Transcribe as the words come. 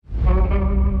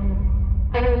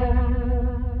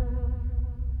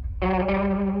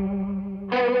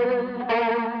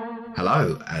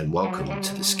and welcome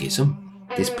to The Schism.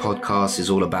 This podcast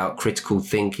is all about critical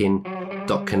thinking,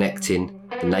 dot connecting,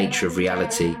 the nature of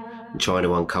reality, and trying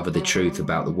to uncover the truth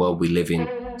about the world we live in,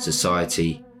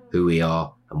 society, who we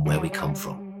are, and where we come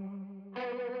from.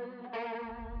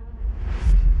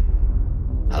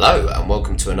 Hello, and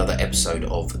welcome to another episode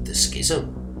of The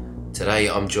Schism. Today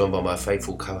I'm joined by my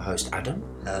faithful co-host Adam.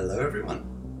 Hello everyone.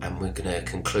 And we're going to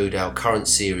conclude our current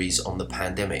series on the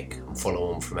pandemic and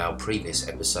follow on from our previous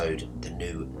episode, The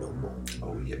New Normal.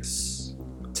 Oh yes.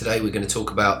 Today we're going to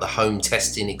talk about the home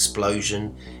testing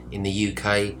explosion in the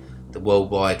UK, the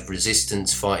worldwide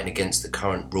resistance fighting against the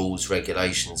current rules,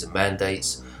 regulations and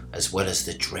mandates, as well as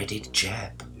the dreaded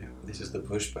jab. Yeah, this is the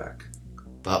pushback.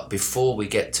 But before we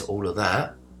get to all of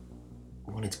that,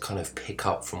 I wanted to kind of pick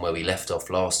up from where we left off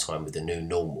last time with the new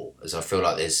normal, as I feel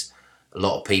like there's a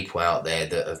lot of people out there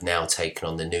that have now taken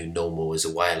on the new normal as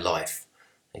a way of life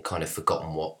and kind of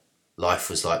forgotten what life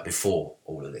was like before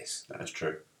all of this. That's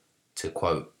true. To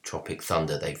quote Tropic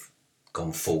Thunder, they've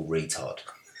gone full retard.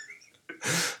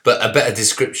 But a better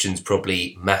description is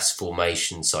probably mass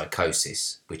formation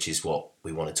psychosis, which is what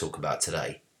we want to talk about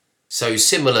today. So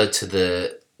similar to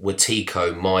the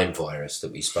Wetiko mind virus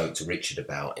that we spoke to Richard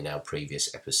about in our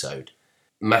previous episode,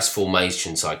 mass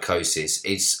formation psychosis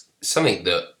is something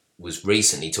that was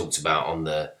recently talked about on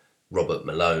the Robert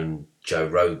Malone, Joe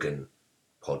Rogan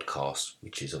podcast,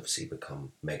 which has obviously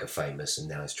become mega famous and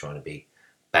now is trying to be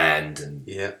banned and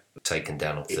taken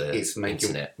down off the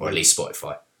internet, or at least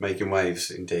Spotify. Making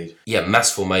waves, indeed. Yeah,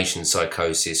 mass formation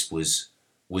psychosis was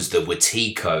the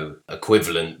Wetiko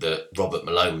equivalent that Robert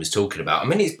Malone was talking about. I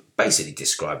mean, he's basically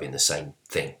describing the same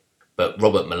thing. But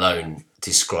Robert Malone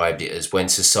described it as when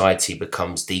society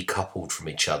becomes decoupled from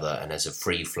each other and has a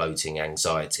free-floating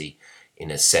anxiety in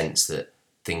a sense that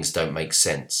things don't make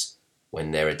sense,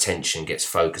 when their attention gets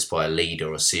focused by a leader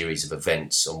or a series of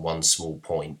events on one small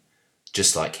point,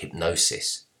 just like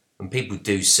hypnosis. And people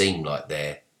do seem like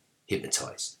they're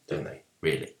hypnotised, don't they?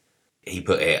 Really. He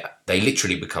put it, they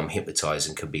literally become hypnotised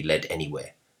and can be led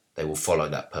anywhere. They will follow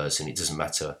that person. It doesn't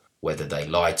matter whether they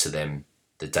lie to them.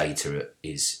 The data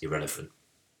is irrelevant.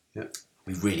 Yeah.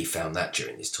 We really found that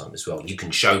during this time as well. You can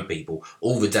show people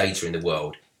all the data in the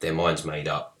world, their mind's made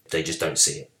up, they just don't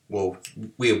see it. Well,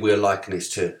 we're likening this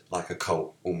to like a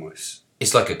cult, almost.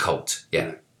 It's like a cult,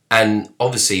 yeah. And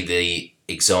obviously the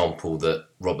example that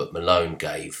Robert Malone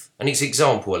gave, and it's an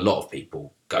example a lot of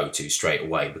people go to straight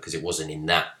away because it wasn't in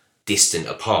that distant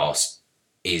a past,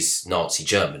 is Nazi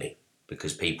Germany,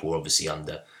 because people were obviously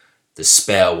under the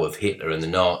spell of Hitler and the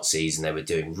Nazis, and they were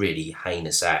doing really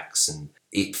heinous acts, and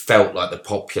it felt like the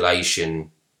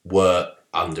population were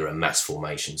under a mass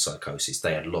formation psychosis.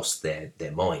 They had lost their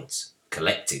minds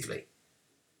collectively.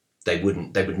 They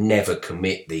would never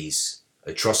commit these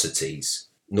atrocities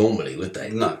normally, would they?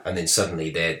 No. And then suddenly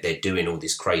they're doing all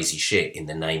this crazy shit in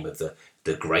the name of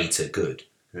the greater good.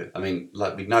 I mean,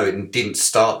 like we know it didn't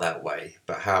start that way,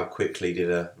 but how quickly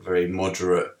did a very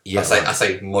moderate, I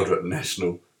say moderate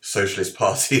National Socialist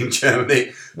Party in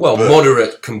Germany. Well,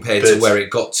 moderate compared to where it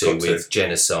got to with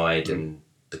genocide and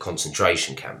the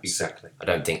concentration camps. Exactly. I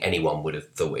don't think anyone would have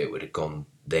thought it would have gone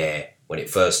there when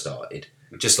it first started.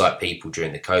 Just like people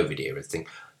during the COVID era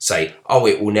say, oh,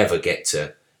 it will never get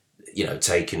to,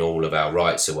 taking all of our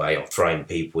rights away or throwing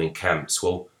people in camps.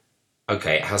 Well,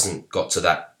 okay, it hasn't got to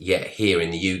that yet here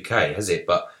in the UK, has it?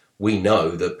 But we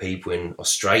know that people in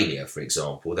Australia, for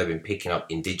example, they've been picking up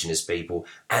indigenous people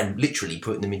and literally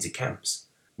putting them into camps.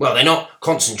 Well, they're not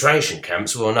concentration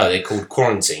camps. Well, no, they're called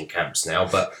quarantine camps now.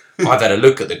 But I've had a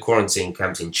look at the quarantine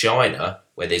camps in China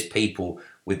where there's people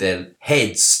with their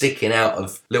heads sticking out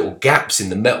of little gaps in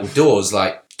the metal doors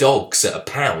like dogs at a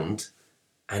pound,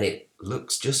 and it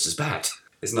looks just as bad.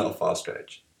 It's not a far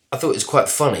stretch. I thought it was quite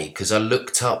funny because I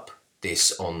looked up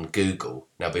this on Google.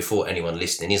 Now, before anyone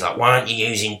listening is like, why aren't you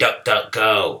using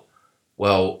DuckDuckGo?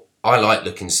 Well, I like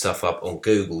looking stuff up on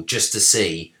Google just to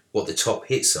see what the top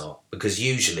hits are, because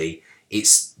usually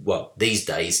these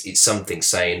days it's something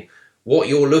saying what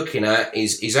you're looking at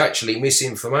is actually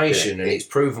misinformation and it's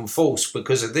proven false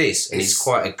because of this, and it's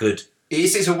quite a good.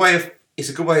 It's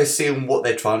a good way of seeing what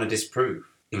they're trying to disprove.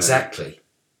 Exactly.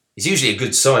 It's usually a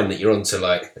good sign that you're onto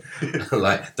like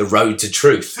the road to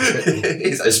truth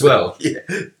as well. Yeah.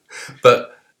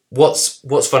 But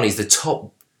what's funny is the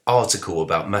top article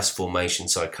about mass formation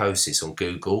psychosis on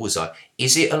Google was like,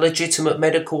 is it a legitimate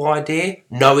medical idea?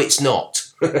 No, it's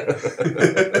not.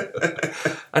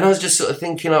 And I was just sort of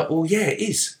thinking like, well, yeah, it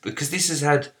is, because this has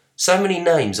had so many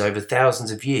names over thousands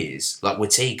of years, like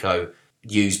Wetiko,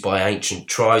 used by ancient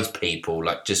tribes people,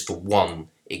 like just for one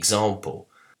example.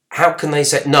 How can they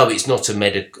say, no, it's not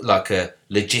a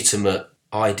legitimate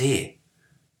idea?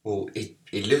 Well,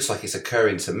 it looks like it's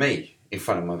occurring to me in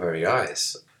front of my very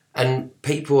eyes. And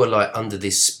people are like under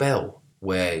this spell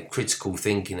where critical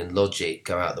thinking and logic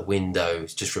go out the window.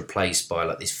 It's just replaced by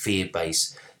like this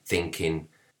fear-based thinking.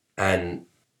 And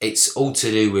it's all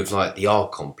to do with like the R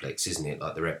complex, isn't it?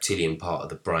 Like the reptilian part of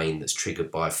the brain that's triggered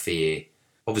by fear.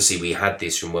 Obviously, we had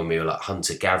this from when we were like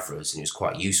hunter-gatherers, and it was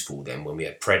quite useful then when we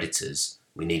had predators.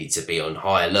 We needed to be on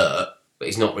high alert, but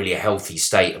it's not really a healthy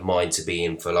state of mind to be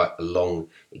in for like a long,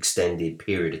 extended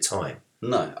period of time.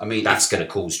 No, I mean... That's going to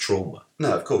cause trauma.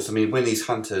 No, of course. I mean, when these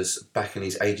hunters back in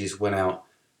these ages went out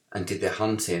and did their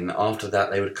hunting, after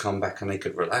that they would come back and they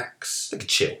could relax. They could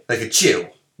chill. They could chill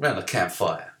around a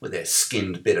campfire with their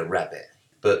skinned bit of rabbit.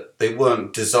 But they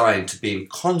weren't designed to be in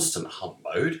constant hunt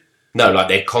mode. No, like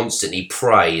they're constantly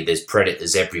prey. There's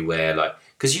predators everywhere. Like,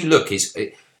 because you look,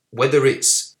 whether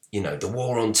it's, you know, the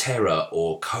war on terror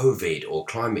or COVID or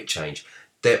climate change,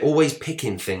 they're always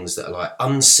picking things that are like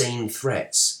unseen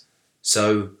threats.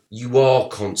 So you are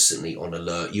constantly on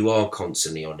alert. You are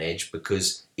constantly on edge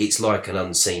because it's like an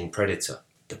unseen predator.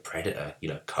 The predator, you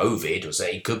know, COVID, or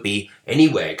say it could be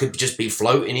anywhere. It could just be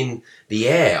floating in the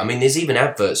air. I mean, there's even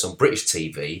adverts on British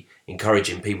TV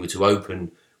encouraging people to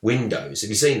open windows.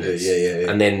 Have you seen this?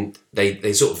 Yeah. And then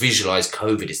they sort of visualise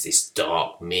COVID as this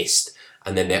dark mist,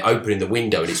 and then they're opening the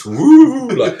window and it's woo,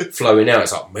 like flowing out.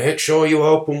 It's like, make sure you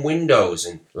open windows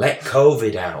and let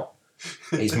COVID out.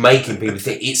 It's making people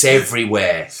think it's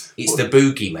everywhere. It's the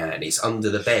boogeyman. It's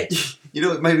under the bed. You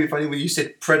know, it made me funny when you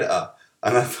said predator,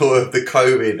 and I thought of the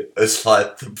COVID as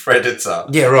like the predator.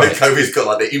 Yeah, right. The COVID's got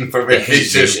like the infrared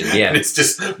vision, yeah. And it's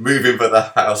just moving for the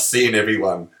house, seeing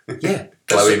everyone. Yeah,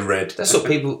 glowing red. That's what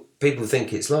people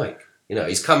think it's like. You know,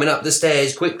 he's coming up the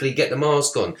stairs. Quickly, get the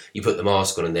mask on. You put the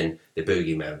mask on, and then the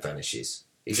boogeyman vanishes.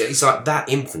 It's like that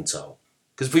infantile.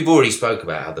 Because we've already spoke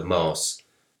about how the mask.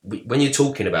 When you're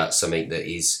talking about something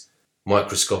that is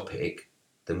microscopic,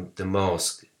 the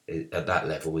mask at that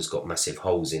level has got massive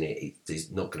holes in it. It's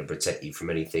not going to protect you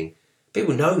from anything.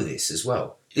 People know this as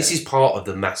well. Yeah. This is part of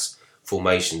the mass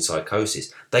formation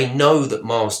psychosis. They know that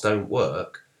masks don't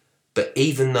work, but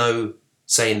even though,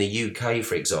 say in the UK,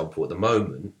 for example, at the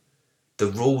moment, the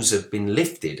rules have been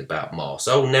lifted about masks.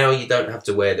 Oh, now you don't have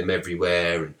to wear them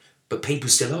everywhere, but people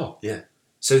still are. Yeah.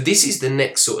 So this is the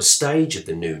next sort of stage of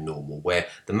the new normal where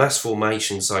the mass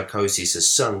formation psychosis has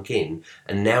sunk in,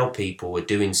 and now people are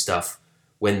doing stuff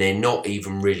when they're not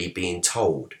even really being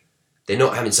told. They're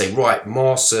not having to say, right,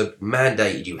 masks are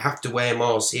mandated, you have to wear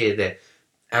masks here.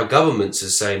 Our governments are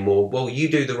saying more, well, you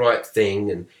do the right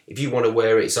thing, and if you want to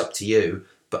wear it, it's up to you.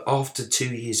 But after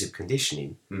 2 years of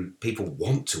conditioning, people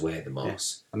want to wear the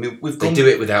mask. Yeah. I mean, they do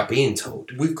it without being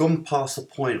told. We've gone past the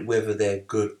point whether they're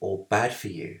good or bad for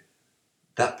you.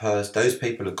 Those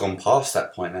people have gone past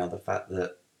that point now. The fact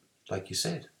that, like you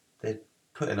said, they're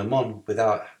putting them on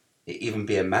without it even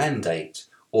be a mandate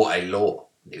or a law.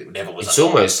 It never was. It's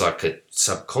almost like a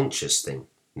subconscious thing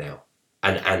now,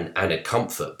 and a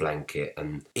comfort blanket.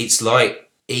 And it's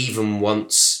like even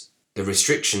once the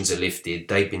restrictions are lifted,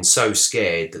 they've been so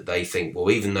scared that they think, well,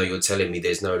 even though you're telling me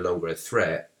there's no longer a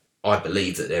threat, I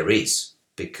believe that there is,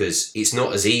 because it's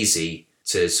not as easy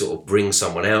to sort of bring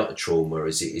someone out of trauma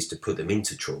as it is to put them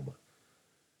into trauma.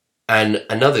 And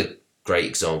another great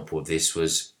example of this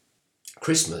was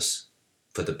Christmas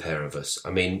for the pair of us. I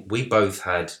mean, we both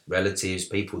had relatives,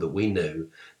 people that we knew,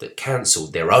 that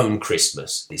cancelled their own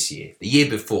Christmas this year. The year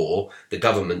before, the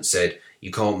government said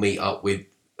you can't meet up with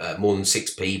more than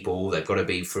 6 people. They've got to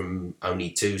be from only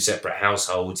 2 separate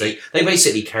households. They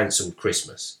basically cancelled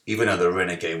Christmas. Even though the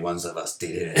renegade ones of us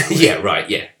did it. Yeah, right,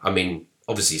 yeah. I mean,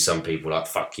 obviously some people were like,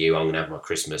 fuck you, I'm going to have my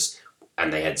Christmas.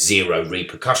 And they had 0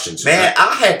 repercussions. Man,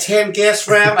 I had 10 guests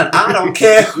round and I don't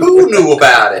care who knew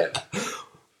about it.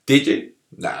 Did you?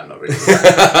 Nah, not really.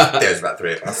 There was about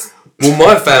 3 of us. Well,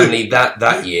 my family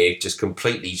that year just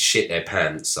completely shit their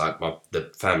pants. Like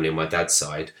the family on my dad's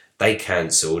side, they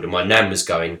cancelled. And my nan was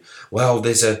going, well,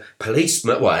 there's a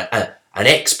policeman, an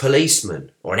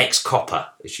ex-policeman or an ex-copper,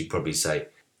 as you'd probably say,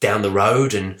 down the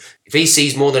road. And if he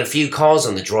sees more than a few cars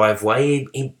on the driveway,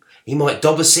 he might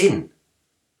dob us in.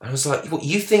 And I was like, what,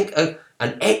 you think an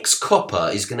ex-copper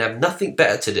is going to have nothing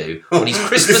better to do on his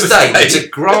Christmas day than to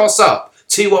grass up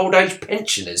 2 old age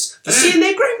pensioners for seeing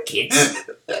their grandkids?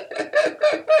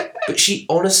 But she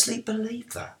honestly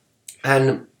believed that.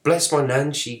 And bless my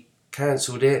nan, she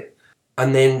cancelled it.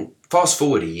 And then fast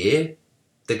forward a year,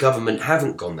 the government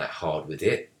haven't gone that hard with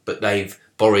it. But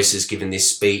Boris has given this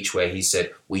speech where he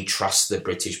said, we trust the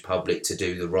British public to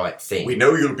do the right thing. We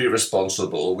know you'll be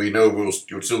responsible. We know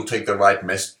you'll still take the right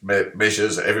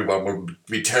measures. Everyone will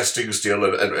be testing still,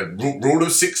 and rule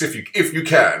of 6 if you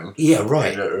can. Yeah,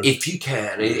 right. If you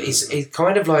can. It's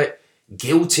kind of like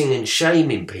guilting and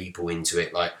shaming people into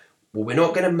it. Like, well, we're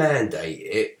not going to mandate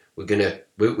it. We're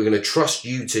gonna trust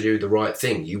you to do the right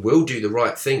thing. You will do the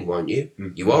right thing, won't you?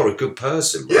 Mm-hmm. You are a good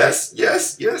person, right?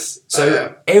 Yes.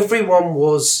 So everyone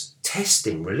was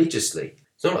testing religiously.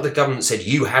 It's not like the government said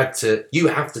you have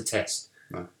to test.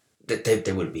 No.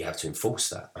 They wouldn't be able to enforce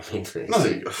that. I mean,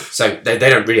 no. So they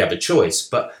don't really have a choice.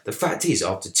 But the fact is,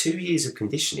 after 2 years of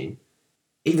conditioning,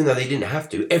 even though they didn't have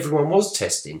to, everyone was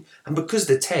testing. And because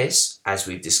the tests, as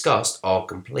we've discussed, are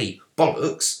complete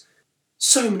bollocks,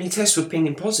 so many tests were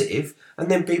pinging positive, and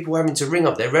then people having to ring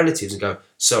up their relatives and go,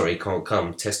 sorry, can't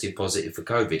come, tested positive for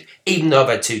COVID, even though I've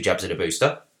had 2 jabs of the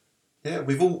booster. Yeah,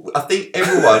 I think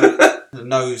everyone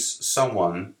knows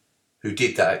someone who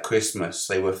did that at Christmas.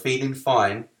 They were feeling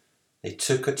fine. They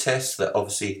took a test that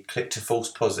obviously clicked a false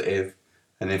positive,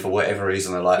 and then for whatever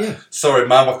reason they're like, sorry,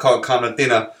 Mum, I can't come to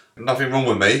dinner. Nothing wrong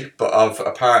with me, but I've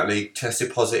apparently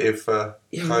tested positive for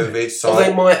COVID. So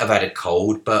they might have had a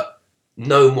cold, but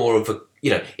no more of a...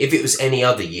 if it was any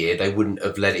other year, they wouldn't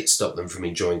have let it stop them from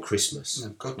enjoying Christmas. No,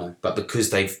 God, no. But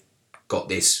because they've got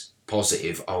this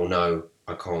positive, oh no,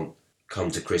 I can't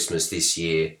come to Christmas this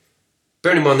year.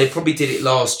 Bearing in mind, they probably did it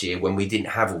last year when we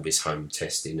didn't have all this home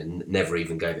testing and never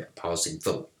even gave it a passing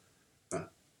thought. No.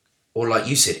 Or like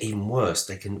you said, even worse,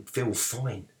 they can feel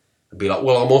fine and be like,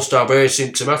 well, I must have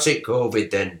asymptomatic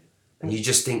COVID then. And you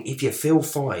just think, if you feel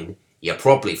fine, you're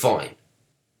probably fine.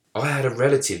 I had a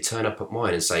relative turn up at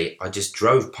mine and say, I just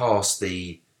drove past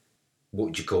the, what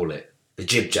would you call it? The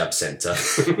Jib Jab Centre.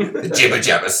 The Jibber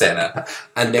Jabber Centre.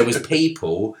 And there was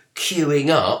people queuing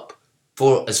up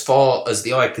for as far as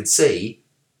the eye could see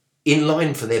in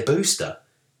line for their booster.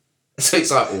 So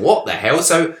it's like, what the hell?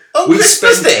 So we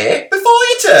Christmas there before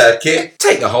your turkey.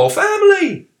 Take the whole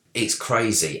family. It's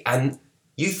crazy. And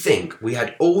you think we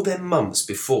had all them months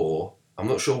before. I'm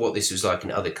not sure what this was like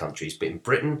in other countries, but in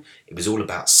Britain, it was all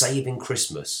about saving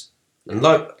Christmas. And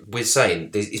like we're saying,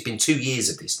 it's been 2 years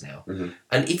of this now. Mm-hmm.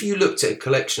 And if you looked at a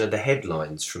collection of the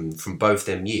headlines from both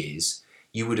them years,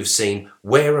 you would have seen,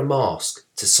 wear a mask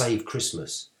to save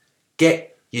Christmas.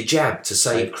 Get your jab to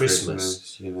save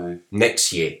Christmas.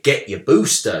 Next year, get your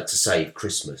booster to save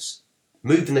Christmas.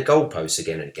 Moving the goalposts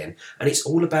again and again. And it's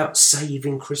all about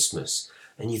saving Christmas.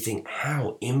 And you think,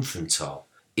 how infantile.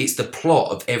 It's the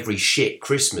plot of every shit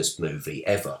Christmas movie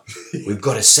ever. We've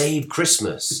got to save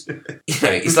Christmas.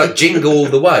 It's like Jingle All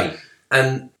the Way.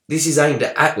 And this is aimed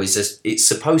at it's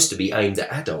supposed to be aimed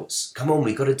at adults. Come on,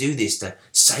 we've got to do this to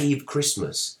save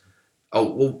Christmas. Oh,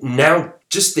 well, now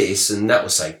just this and that will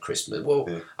save Christmas. Well,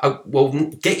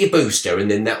 get your booster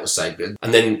and then that will save it.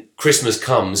 And then Christmas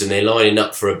comes and they're lining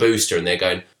up for a booster and they're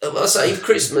going, have I saved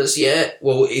Christmas yet?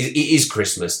 Well, it is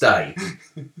Christmas Day.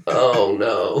 Oh,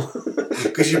 no.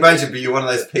 Because you imagine you're one of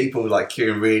those people like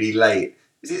queuing really late.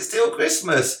 Is it still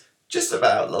Christmas? Just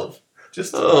about, love.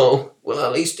 Just about. Oh, well,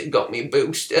 at least it got me a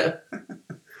booster.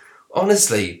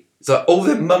 Honestly, it's like all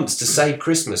them months to save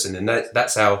Christmas and then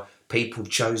that's how people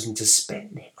chosen to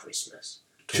spend their Christmas.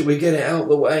 Should we get it out of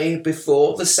the way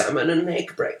before the salmon and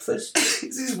egg breakfast?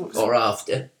 Or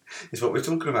after? It's what we're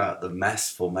talking about, the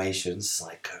mass formation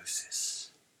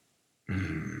psychosis.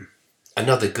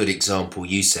 Another good example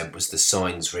you said was the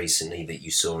signs recently that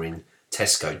you saw in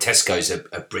Tesco. Tesco's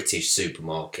a British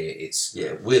supermarket.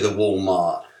 We're the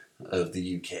Walmart of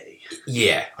the UK.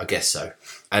 Yeah, I guess so.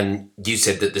 And you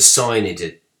said that the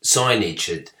signage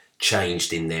had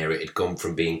changed in there. It had gone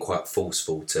from being quite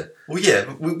forceful to... Well,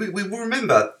 yeah, we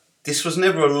remember this was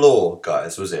never a law,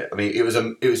 guys, was it? I mean, it was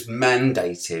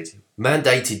mandated.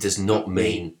 Mandated does not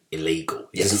mean illegal.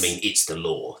 It doesn't mean it's the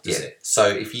law, does it? So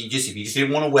if you just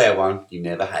didn't want to wear one, you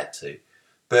never had to.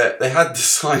 But they had the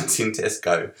signs in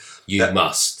Tesco. You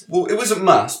must. Well, it wasn't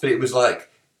must, but it was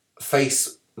like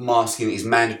face masking is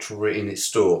mandatory in its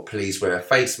store. Please wear a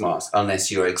face mask unless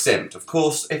you're exempt. Of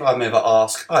course, if I'm ever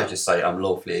asked, I just say I'm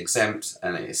lawfully exempt,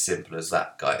 and it's simple as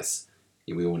that, guys.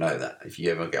 We all know that. If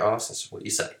you ever get asked, that's what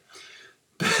you say.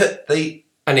 But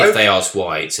and if they ask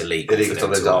why, it's illegal for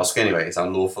them to ask anyway. It's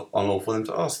unlawful for them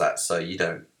to ask that, so you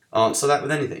don't answer that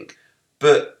with anything.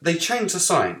 But they changed the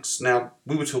signs. Now,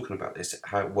 we were talking about this,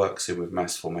 how it works in with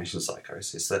mass formation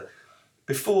psychosis, that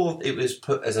before it was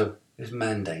put as it was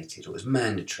mandated, or it was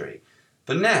mandatory.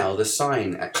 But now the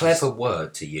sign actually... Clever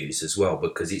word to use as well,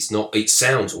 because it's not... It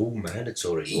sounds all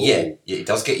mandatory. Yeah, it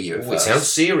does get you at first. It sounds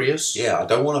serious. Yeah, I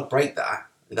don't want to break that.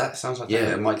 That sounds like Yeah.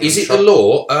 that might get Is me it in the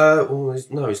trouble. law? Well,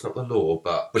 no, it's not the law,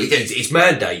 but it's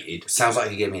mandated. Sounds like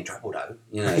you get me in trouble though.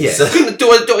 You know. Yeah. So.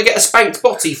 do I get a spanked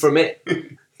body from it?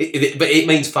 But it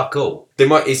means fuck all.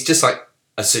 It's just like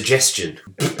a suggestion.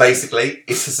 Basically,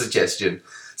 it's a suggestion.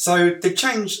 So they've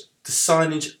changed the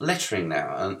signage lettering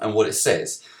now and what it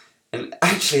says. And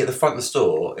actually, at the front of the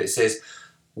store, it says,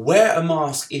 "Wear a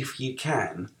mask if you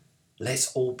can.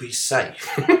 Let's all be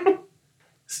safe."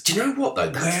 Do you know what though?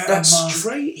 Wear a That's mask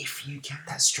straight. if you can.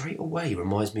 That straight away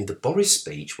reminds me of the Boris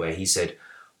speech where he said,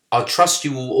 "I trust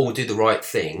you will all do the right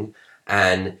thing,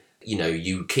 and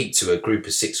you keep to a group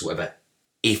of 6 or whatever,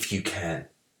 if you can."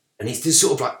 And it's this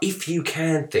sort of like if you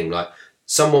can thing. Like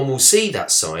someone will see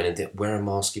that sign and think, "Wear a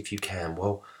mask if you can."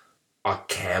 Well, I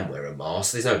can wear a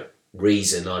mask. There's no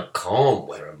reason I can't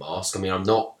wear a mask. I mean, I'm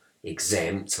not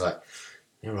exempt. Like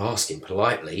they're asking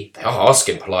politely. They are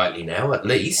asking politely now, at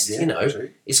least. Yeah,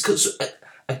 true. It's because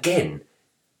again,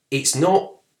 it's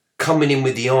not coming in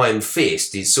with the iron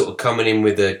fist. It's sort of coming in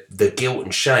with the guilt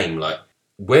and shame. Like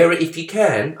wear it if you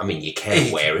can. I mean, you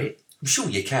can wear it. I'm sure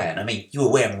you can. I mean, you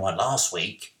were wearing one last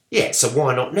week. Yeah, so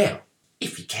why not now?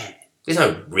 If you can. There's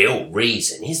no real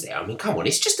reason, is there? I mean, come on,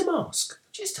 it's just a mask.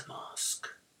 Just a mask.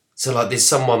 So, like, there's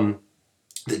someone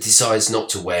that decides not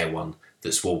to wear one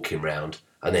that's walking round,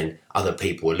 and then other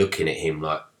people are looking at him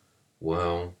like,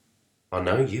 well, I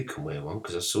know you can wear one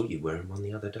because I saw you wearing one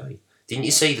the other day. Didn't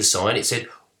you see the sign? It said,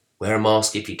 wear a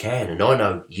mask if you can, and I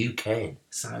know you can.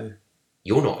 So,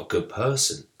 you're not a good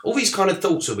person. All these kind of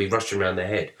thoughts will be rushing around their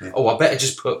head. Yeah. Oh, I better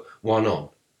just put one on.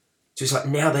 So it's like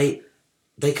now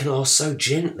they can ask so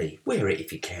gently, wear it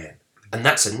if you can. And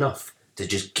that's enough to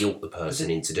just guilt the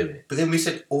person into doing it. But then we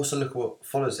said, also look at what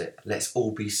follows it. Let's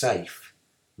all be safe.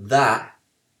 That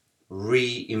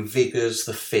reinvigorates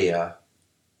the fear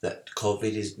that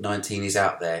COVID-19 is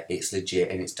out there. It's legit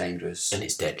and it's dangerous. And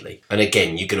it's deadly. And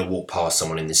again, you're going to walk past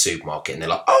someone in the supermarket and they're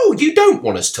like, oh, you don't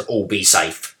want us to all be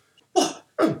safe. What?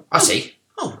 Oh, I see.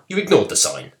 Oh, you ignored the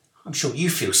sign. I'm sure you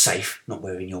feel safe not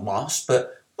wearing your mask,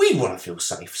 but we want to feel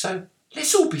safe. So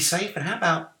let's all be safe. And how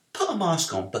about put a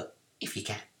mask on, but if you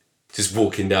can. Just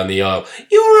walking down the aisle.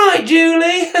 You all right,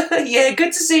 Julie? Yeah,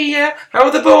 good to see you. How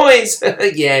are the boys?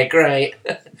 Yeah, great.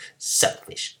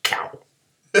 Selfish cow.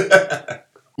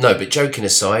 No, but joking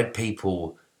aside,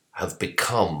 people have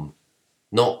become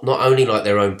not only like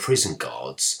their own prison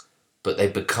guards, but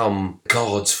they've become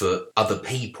guards for other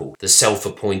people, the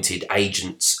self-appointed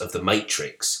agents of the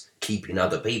Matrix, keeping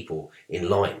other people in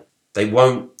line. They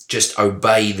won't just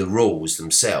obey the rules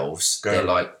themselves. They're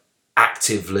like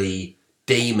actively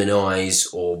demonise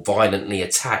or violently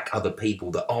attack other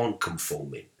people that aren't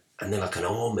conforming. And they're like an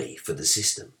army for the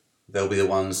system. They'll be the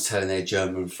ones telling their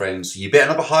German friends, you better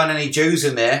not behind any Jews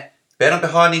in there. Better not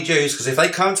behind any Jews, because if they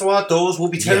come to our doors, we'll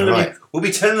be telling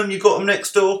them you got them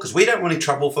next door, because we don't want any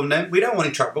trouble from them. We don't want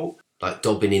any trouble. Like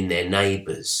dobbing in their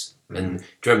neighbours. And do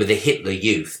you remember the Hitler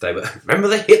Youth? Remember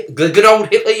the good old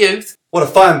Hitler Youth? What a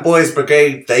fine boys'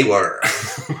 brigade they were.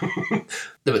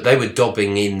 But they were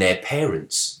dobbing in their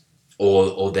parents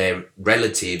or their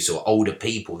relatives or older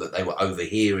people that they were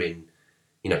overhearing,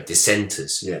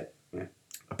 dissenters. Yeah.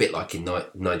 A bit like in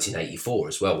 1984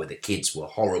 as well, where the kids were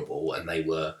horrible and they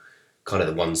were kind of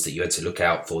the ones that you had to look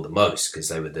out for the most because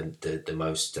they were the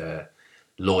most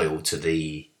loyal to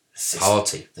the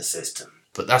party. The system.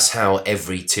 But that's how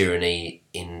every tyranny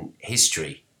in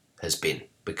history has been,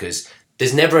 because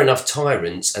there's never enough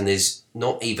tyrants and there's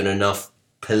not even enough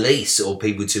police or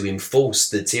people to enforce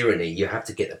the tyranny. You have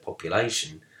to get the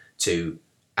population to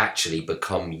actually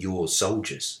become your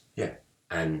soldiers. Yeah.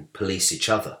 And police each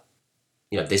other.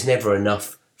 There's never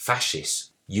enough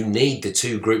fascists. You need the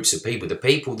two groups of people. The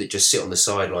people that just sit on the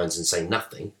sidelines and say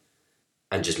nothing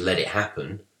and just let it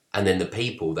happen. And then the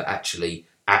people that actually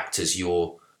act as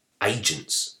your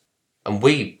agents. And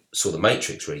we saw The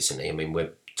Matrix recently. I mean,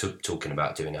 we're talking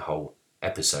about doing a whole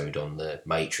episode on the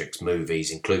Matrix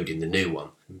movies, including the new one.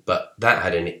 But that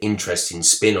had an interesting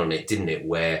spin on it, didn't it?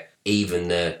 Where even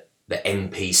the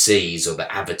NPCs or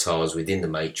the avatars within the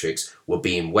Matrix were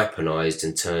being weaponized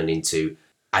and turned into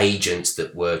agents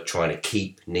that were trying to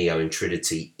keep Neo and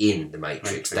Trinity in the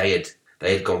Matrix. They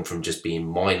had gone from just being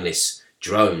mindless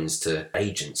drones to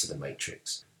agents of the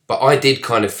Matrix. But I did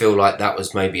kind of feel like that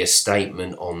was maybe a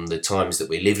statement on the times that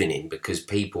we're living in, because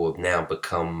people have now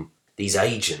become these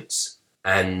agents.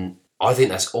 And I think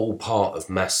that's all part of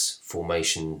mass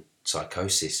formation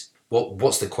psychosis.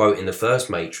 What's the quote in the first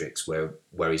Matrix where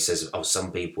he says,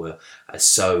 some people are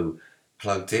so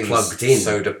plugged in,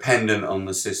 so dependent on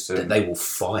the system that they will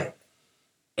fight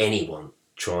anyone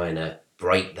trying to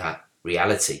break that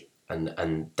reality.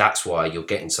 And that's why you're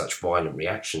getting such violent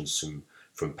reactions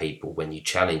from people when you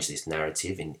challenge this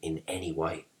narrative in any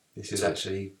way. This is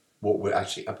actually what we're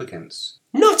actually up against.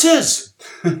 Nutters!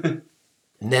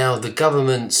 Now, the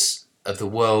governments of the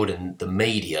world and the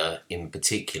media in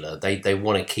particular, they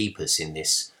want to keep us in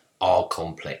this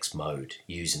R-complex mode,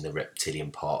 using the reptilian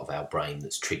part of our brain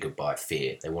that's triggered by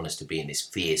fear. They want us to be in this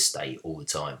fear state all the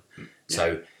time. Yeah.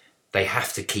 So they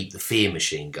have to keep the fear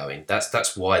machine going.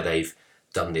 That's why they've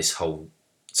done this whole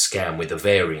scam with the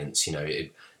variants. You know,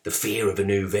 the fear of a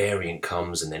new variant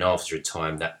comes, and then after a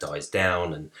time that dies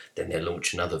down, and then they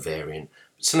launch another variant.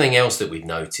 Something else that we've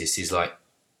noticed is, like,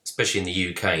 especially in the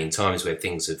UK, in times where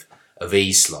things have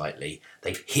eased slightly,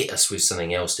 they've hit us with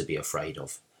something else to be afraid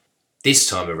of. This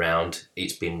time around,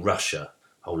 it's been Russia.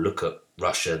 Oh, look at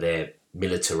Russia, they're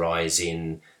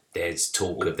militarising. There's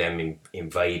talk of them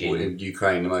invading. In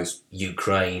Ukraine,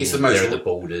 Ukraine, it's they're at the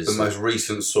borders. The most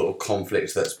recent sort of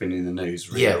conflict that's been in the news,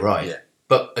 really. Yeah, right. Yeah.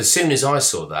 But as soon as I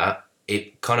saw that,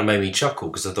 it kind of made me chuckle,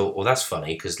 because I thought, well, that's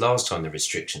funny, because last time the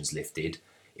restrictions lifted,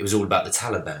 it was all about the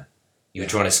Taliban. You were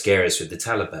trying to scare us with the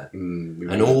Taliban.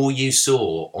 And all you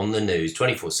saw on the news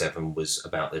 24/7 was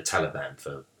about the Taliban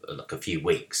for like a few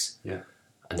weeks. Yeah.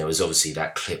 And there was obviously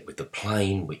that clip with the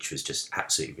plane, which was just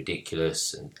absolutely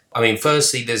ridiculous. And I mean,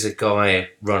 firstly, there's a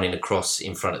guy running across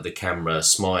in front of the camera,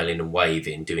 smiling and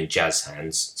waving, doing jazz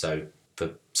hands. So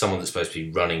for someone that's supposed to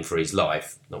be running for his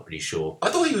life, not really sure. I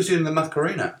thought he was doing the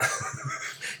Macarena.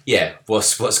 Yeah,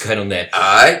 what's going on there?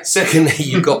 Aye. Secondly,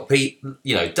 you've got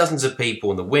dozens of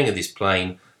people on the wing of this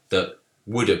plane that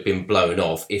would have been blown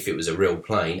off if it was a real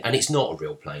plane, and it's not a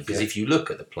real plane, because if you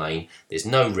look at the plane, there's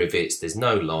no rivets, there's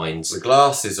no lines. The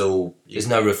glass is all... There's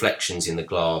no reflections in the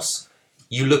glass.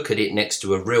 You look at it next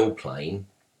to a real plane,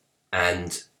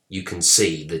 and you can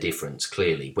see the difference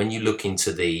clearly. When you look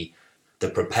into the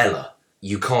propeller,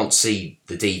 you can't see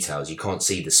the details. You can't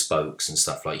see the spokes and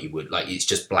stuff like you would. Like, it's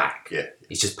just black. Yeah.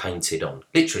 It's just painted on,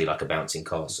 literally like a bouncing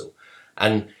castle.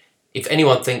 And if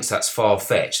anyone thinks that's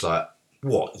far-fetched, like,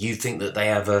 what? You think that they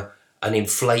have an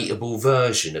inflatable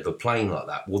version of a plane like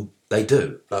that? Well, they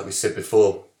do. Like we said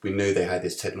before, we knew they had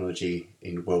this technology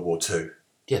in World War II.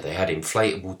 Yeah, they had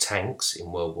inflatable tanks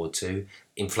in World War II,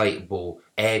 inflatable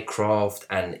aircraft,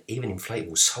 and even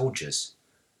inflatable soldiers.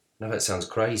 I know that sounds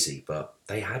crazy, but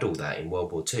they had all that in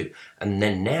World War II. And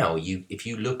then now, if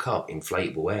you look up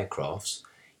inflatable aircrafts,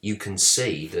 you can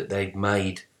see that they've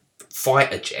made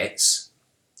fighter jets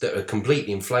that are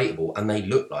completely inflatable, and they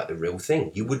look like the real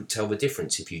thing. You wouldn't tell the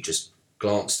difference if you just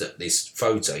glanced at this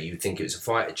photo. You'd think it was a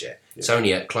fighter jet. Yeah. It's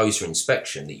only at closer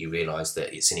inspection that you realise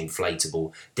that it's an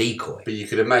inflatable decoy. But you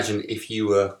could imagine if you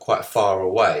were quite far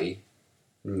away,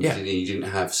 you didn't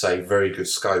have, say, very good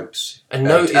scopes. And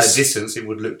notice, at a distance, it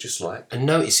would look just like. And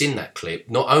notice in that clip,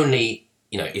 not only,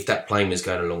 if that plane was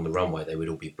going along the runway, they would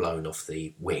all be blown off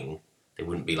the wing. They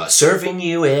wouldn't be like, serving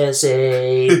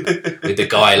USA, with the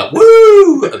guy like,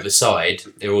 woo, at the side.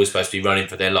 They're always supposed to be running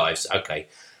for their lives. Okay.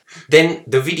 Then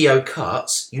the video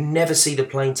cuts, you never see the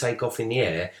plane take off in the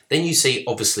air. Then you see,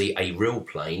 obviously, a real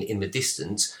plane in the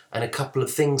distance and a couple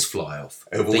of things fly off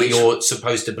that you're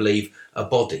supposed to believe are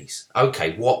bodies.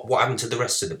 Okay, what happened to the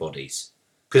rest of the bodies?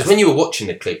 Because when you were watching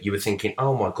the clip, you were thinking,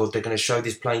 oh my God, they're going to show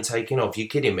this plane taking off. You're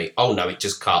kidding me? Oh no, it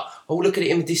just cut. Oh, look at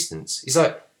it in the distance. It's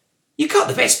like, you cut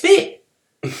the best bit.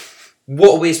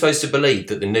 What are we supposed to believe?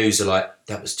 That the news are like,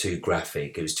 that was too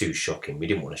graphic, it was too shocking, we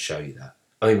didn't want to show you that.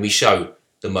 I mean, we show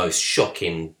the most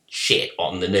shocking shit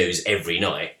on the news every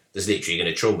night that's literally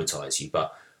going to traumatise you,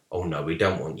 but oh no, we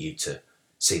don't want you to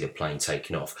see the plane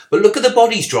taking off. But look at the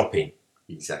bodies dropping.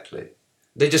 Exactly.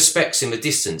 They're just specks in the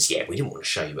distance. Yeah, we didn't want to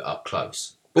show you it up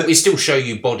close. But we still show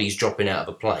you bodies dropping out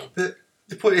of a plane. But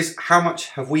the point is, how much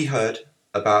have we heard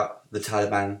about the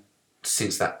Taliban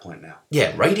since that point now?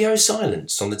 Yeah, radio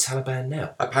silence on the Taliban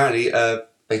now. Apparently,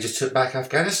 they just took back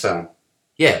Afghanistan.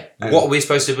 Yeah, what are we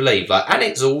supposed to believe? Like, and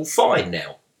it's all fine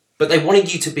now. But they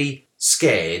wanted you to be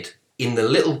scared in the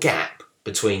little gap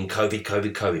between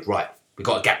COVID. Right, we've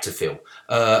got a gap to fill.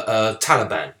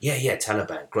 Taliban. Yeah,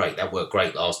 Taliban. Great, that worked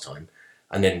great last time.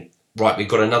 And then, right, we've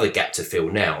got another gap to fill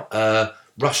now.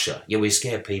 Russia. Yeah, we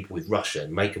scare people with Russia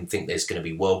and make them think there's going to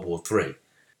be World War III.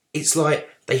 It's like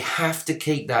they have to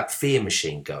keep that fear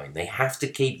machine going. They have to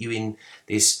keep you in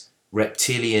this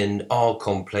reptilian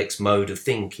R-complex mode of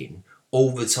thinking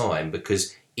all the time,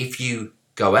 because if you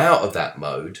go out of that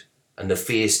mode and the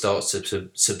fear starts to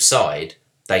subside,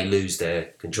 they lose their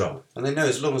control. And they know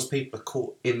as long as people are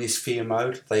caught in this fear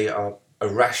mode, they are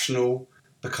irrational,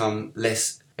 become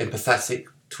less empathetic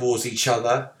towards each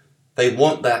other. They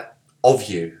want that of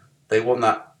you. They want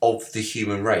that of the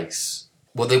human race.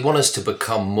 Well, they want us to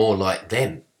become more like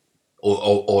them,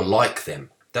 or like them.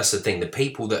 That's the thing. The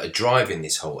people that are driving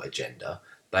this whole agenda,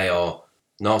 they are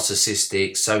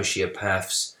narcissistic,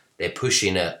 sociopaths. They're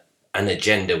pushing an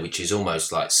agenda which is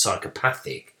almost like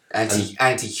psychopathic.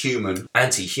 Anti-human.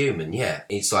 Anti-human, yeah.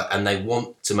 It's like, and they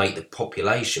want to make the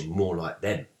population more like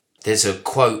them. There's a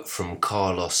quote from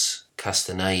Carlos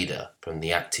Castaneda from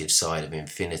The Active Side of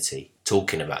Infinity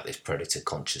talking about this predator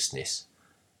consciousness.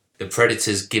 The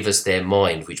predators give us their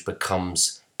mind, which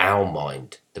becomes our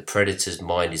mind. The predator's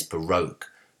mind is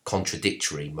baroque,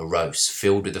 contradictory, morose,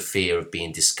 filled with the fear of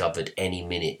being discovered any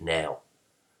minute now.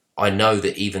 I know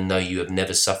that even though you have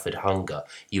never suffered hunger,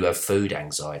 you have food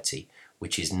anxiety,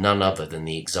 which is none other than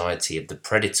the anxiety of the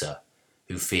predator,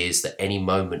 who fears that any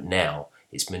moment now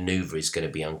its manoeuvre is going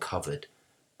to be uncovered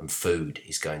and food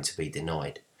is going to be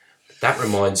denied. That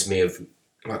reminds me of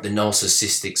like the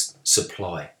narcissistic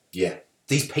supply. Yeah.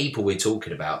 These people we're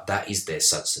talking about, that is their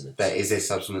sustenance. That is their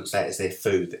substance, that is their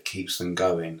food that keeps them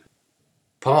going.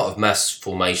 Part of mass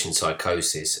formation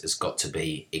psychosis has got to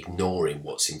be ignoring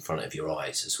what's in front of your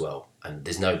eyes as well. And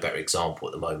there's no better example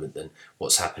at the moment than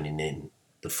what's happening in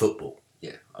the football.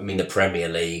 Yeah. I mean, the Premier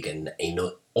League and in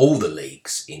all the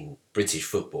leagues in British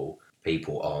football,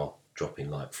 people are dropping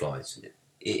like flies.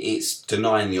 It's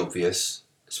denying the obvious,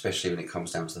 especially when it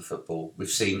comes down to the football. We've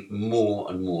seen more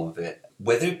and more of it,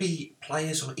 whether it be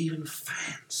players or even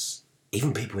fans.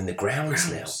 Even people in the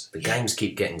grounds now. The games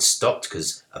keep getting stopped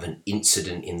because of an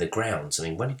incident in the grounds. I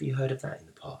mean, when have you heard of that in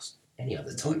the past? Any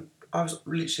other time? I was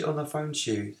literally on the phone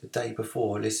to you the day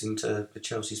before listening to the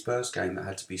Chelsea Spurs game that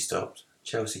had to be stopped.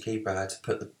 Chelsea keeper had to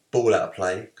put the ball out of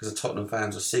play because the Tottenham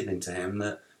fans were signaling to him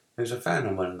that there was a fan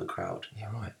on one in the crowd.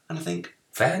 Yeah, right. And I think...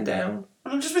 Fan down?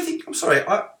 And I'm just thinking, I'm sorry,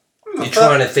 you're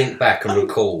trying to think back and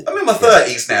recall. I'm in my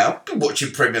 30s now, been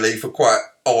watching Premier League for quite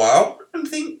a while, and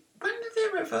think, when did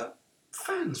there ever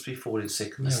fans be falling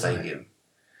sick in the stadium? Right.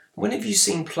 When have you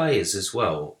seen players as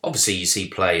well? Obviously, you see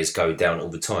players go down all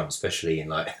the time, especially in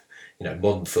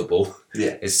modern football.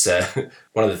 Yeah. It's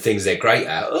one of the things they're great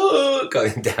at.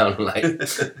 Going down like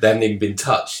they haven't even been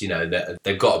touched.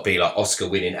 They've got to be like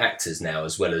Oscar-winning actors now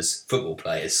as well as football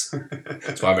players.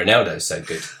 That's why Ronaldo's so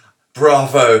good.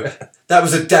 Bravo! That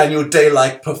was a Daniel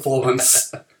Day-like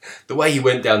performance. The way you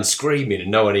went down screaming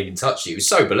and no one even touched you was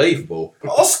so believable.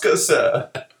 Oscar,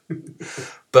 sir!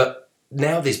 But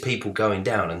now there's people going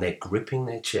down and they're gripping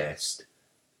their chest.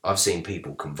 I've seen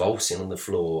people convulsing on the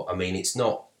floor. I mean, it's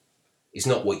not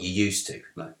what you're used to.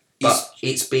 No. But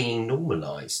it's being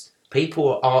normalised.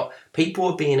 People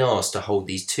are being asked to hold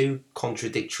these two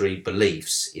contradictory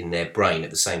beliefs in their brain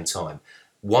at the same time.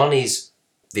 One is,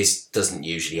 this doesn't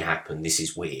usually happen, this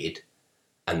is weird.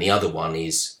 And the other one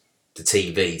is the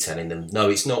TV telling them, no,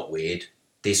 it's not weird,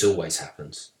 this always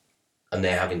happens. And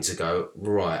they're having to go,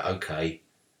 right, okay.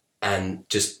 And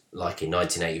just like in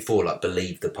 1984, like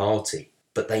believe the party.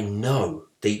 But they know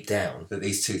deep down that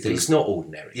these two that things... it's not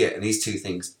ordinary. Yeah, and these two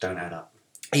things don't add up.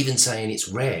 Even saying it's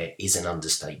rare is an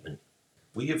understatement.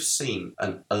 We have seen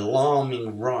an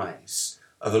alarming rise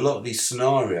of a lot of these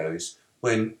scenarios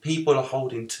when people are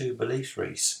holding two beliefs,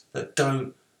 Reese, that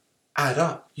don't add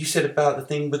up. You said about the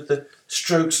thing with the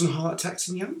strokes and heart attacks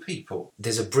in young people.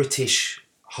 There's a British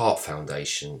Heart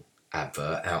Foundation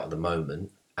advert out at the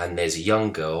moment, and there's a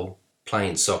young girl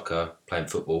playing soccer, playing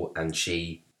football, and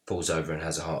she falls over and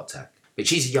has a heart attack. But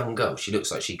she's a young girl. She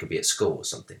looks like she could be at school or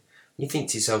something. You think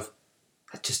to yourself,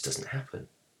 that just doesn't happen.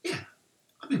 Yeah.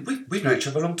 I mean, we've known each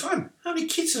other a long time. How many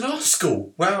kids in our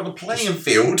school were out on the playing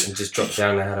field and just dropped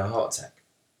down and had a heart attack?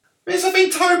 I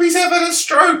think Toby's having a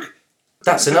stroke.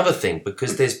 That's another thing,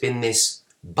 because there's been this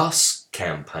bus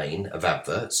campaign of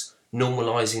adverts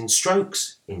normalising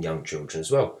strokes in young children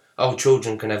as well. Oh,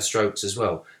 children can have strokes as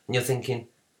well. And you're thinking,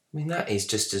 I mean, that is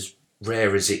just as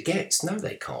rare as it gets. No,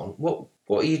 they can't. What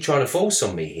are you trying to force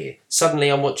on me here? Suddenly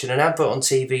I'm watching an advert on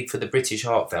TV for the British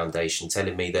Heart Foundation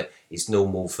telling me that it's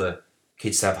normal for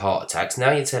kids to have heart attacks.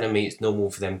 Now you're telling me it's normal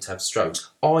for them to have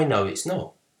strokes. I know it's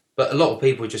not. But a lot of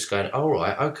people are just going, all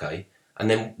right, okay. And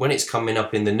then when it's coming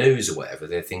up in the news or whatever,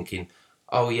 they're thinking,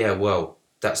 oh yeah, well,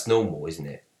 that's normal, isn't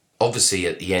it? Obviously,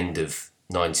 at the end of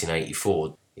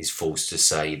 1984, he's forced to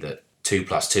say that 2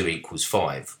 + 2 =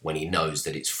 5 when he knows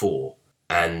that it's 4.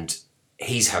 And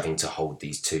he's having to hold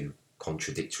these two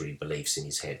contradictory beliefs in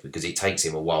his head because it takes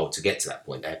him a while to get to that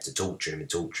point. They have to torture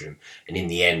him. And in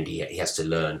the end, he has to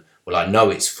learn, well, I know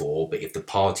it's 4, but if the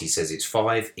party says it's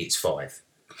 5, it's 5.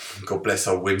 God bless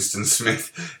old Winston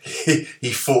Smith.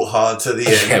 He fought hard to the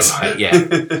end. Yeah, right,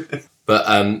 yeah. But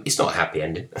it's not a happy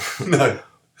ending. No.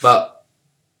 But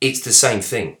it's the same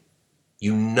thing.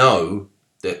 You know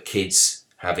that kids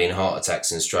having heart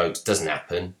attacks and strokes doesn't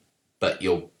happen, but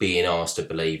you're being asked to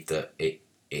believe that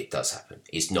it does happen.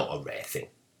 It's not a rare thing.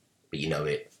 but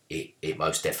it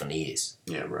most definitely is.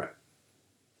 Yeah, right.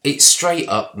 It's straight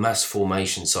up mass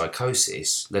formation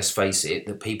psychosis, let's face it,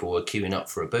 that people are queuing up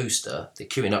for a booster, they're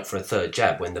queuing up for a third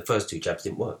jab when the first 2 jabs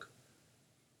didn't work.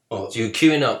 Well, So you're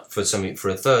queuing up for something for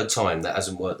a third time that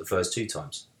hasn't worked the first 2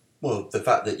 times. Well, the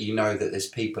fact that you know that there's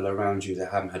people around you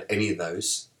that haven't had any of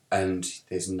those, and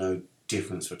there's no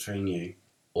difference between you.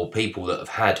 Or people that have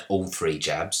had all 3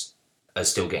 jabs are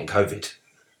still getting COVID.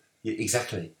 Yeah,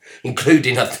 exactly.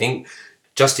 Including, I think,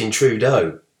 Justin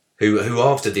Trudeau, who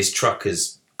after this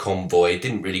truckers convoy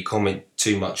didn't really comment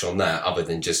too much on that, other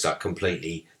than just like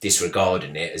completely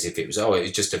disregarding it as if it was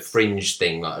just a fringe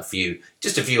thing, like a few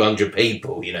hundred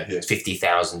people, Yeah.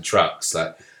 50,000 trucks.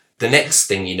 Like the next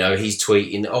thing you know, he's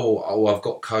tweeting, oh, I've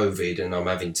got COVID and I'm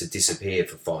having to disappear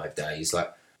for 5 days.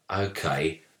 Like,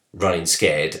 okay, running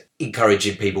scared,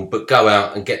 encouraging people, but go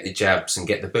out and get the jabs and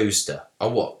get the booster. Oh,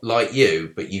 what, like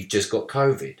you, but you've just got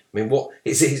COVID? I mean, what?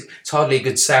 It's hardly a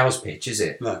good sales pitch, is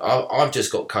it? No. I've just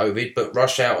got COVID, but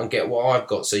rush out and get what I've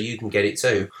got so you can get it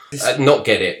too. Not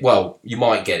get it. Well, you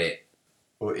might get it.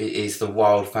 Well, it is the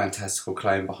wild, fantastical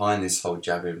claim behind this whole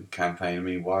jabbing campaign. I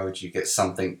mean, why would you get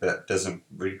something that doesn't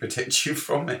really protect you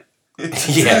from it?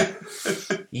 Yeah.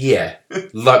 Yeah.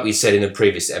 Like we said in the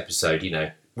previous episode,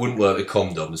 wouldn't work with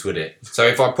condoms, would it? So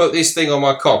if I put this thing on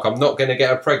my cock, I'm not going to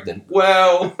get her pregnant.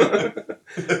 Well,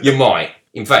 you might.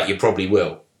 In fact, you probably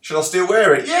will. Should I still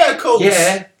wear it? Yeah, of course.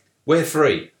 Yeah, we're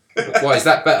 3. Why, is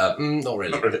that better? Not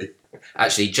really. Not really.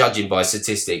 Actually, judging by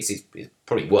statistics, it's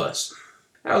probably worse.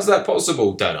 How's that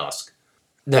possible? Don't ask.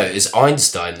 No, it was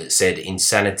Einstein that said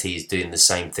insanity is doing the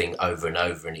same thing over and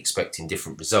over and expecting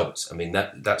different results. I mean,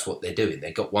 that's what they're doing.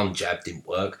 They got 1 jab, didn't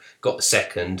work, got the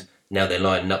 2nd, now they're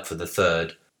lining up for the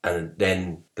 3rd, and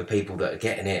then the people that are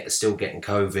getting it are still getting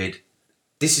COVID.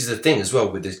 This is the thing as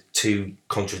well with the 2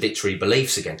 contradictory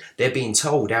beliefs again. They're being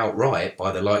told outright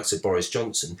by the likes of Boris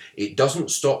Johnson, it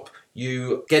doesn't stop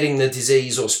you getting the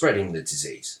disease or spreading the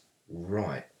disease.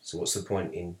 Right, so what's the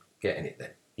point in getting it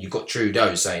then? You've got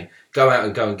Trudeau saying, go out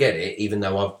and go and get it, even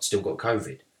though I've still got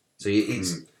COVID. So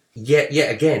it's yet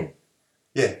again.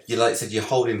 Yeah, you like said, you're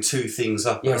holding 2 things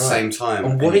up at the same time.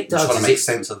 And what it does trying is to make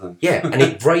sense of them. Yeah, and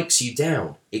it breaks you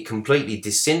down. It completely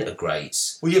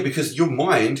disintegrates. Well, yeah, because your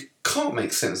mind can't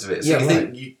make sense of it. So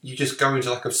you just go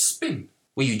into like a spin.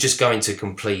 Well, you just go into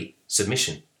complete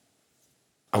submission.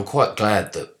 I'm quite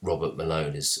glad that Robert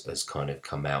Malone has kind of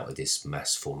come out of this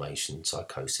mass formation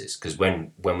psychosis. Because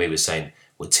when we were saying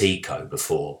we're Tico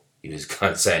before, he was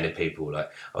kind of saying to people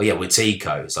like, oh yeah, we're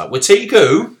Tico. It's like, we're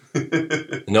Tico?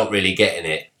 Not really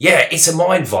getting it. Yeah, it's a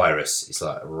mind virus. It's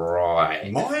like, right.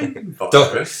 Mind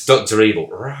virus? Dr. Evil,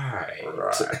 right.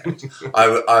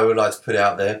 I would like to put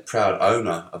out there, proud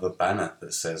owner of a banner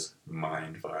that says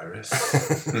mind virus.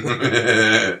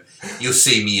 You'll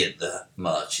see me at the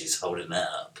marches holding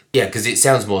up. Yeah, because it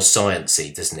sounds more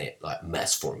sciencey, doesn't it? Like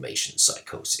mass formation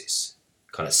psychosis.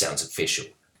 Kind of sounds official.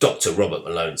 Dr. Robert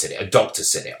Malone said it. A doctor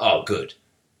said it. Oh, good.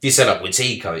 If you said like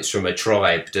Wetiko, it's from a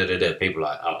tribe, people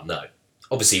are like, oh no.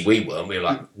 Obviously we weren't. We were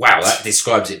like, wow, that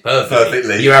describes it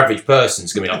perfectly. Your average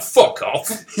person's going to be like, fuck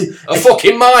off. A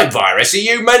fucking mind virus? Are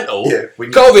you mental? Yeah,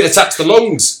 COVID attacks the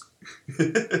lungs.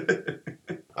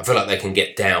 I feel like they can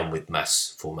get down with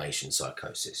mass formation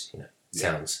psychosis.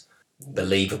 Sounds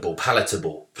believable,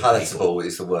 palatable. Palatable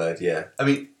is the word, yeah. I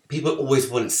mean, people always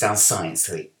want it to sound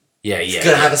sciencey. Yeah. It's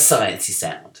going to have a sciencey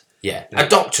sound. Yeah, a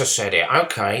doctor said it.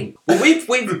 Okay. Well,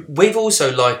 we've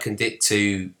also likened it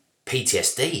to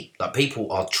PTSD. Like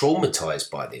people are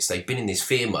traumatized by this. They've been in this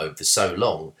fear mode for so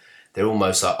long. They're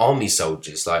almost like army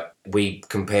soldiers. Like we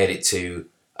compared it to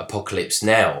Apocalypse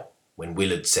Now when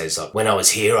Willard says, like, when I was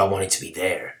here, I wanted to be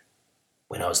there.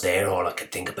 When I was there, all I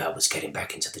could think about was getting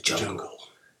back into the jungle.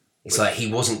 It's like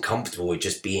he wasn't comfortable with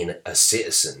just being a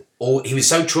citizen. Or he was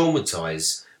so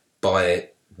traumatized by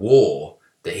war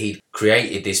that he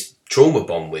created this trauma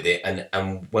bond with it,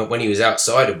 and when he was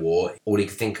outside of war, all he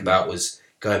could think about was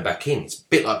going back in. It's a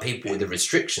bit like people with the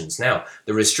restrictions. Now,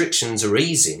 the restrictions are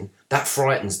easing, that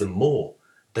frightens them more.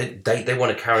 They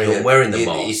want to carry on wearing the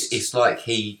masks. It's like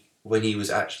when he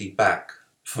was actually back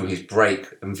from his break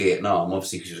in Vietnam,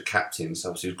 obviously because he was a captain, so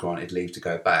obviously he was granted leave to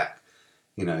go back.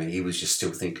 He was just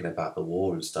still thinking about the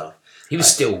war and stuff. He was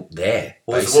still there.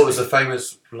 What was the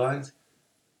famous line?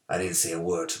 I didn't say a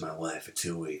word to my wife for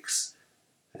 2 weeks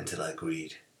until I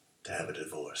agreed to have a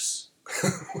divorce.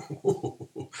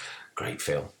 Great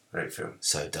film. Great film.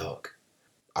 So dark.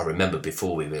 I remember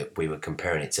before we were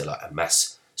comparing it to like a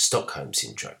mass Stockholm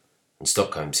syndrome. And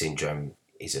Stockholm syndrome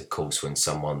is, of course, when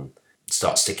someone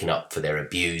starts sticking up for their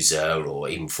abuser or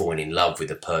even falling in love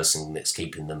with a person that's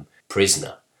keeping them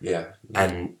prisoner. Yeah.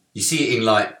 And You see it in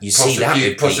like see that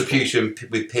with prosecution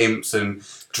with pimps and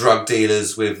drug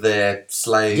dealers with their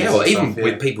slaves. Yeah, or even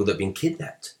with people that have been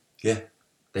kidnapped. Yeah.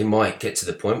 They might get to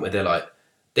the point where they're like,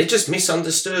 they're just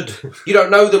misunderstood. You don't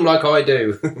know them like I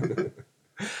do.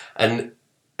 And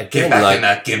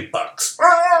again, give bucks.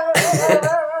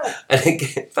 And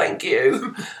again, thank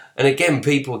you. And again,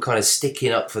 people are kind of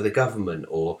sticking up for the government,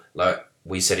 or like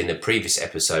we said in the previous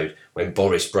episode, when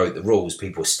Boris broke the rules,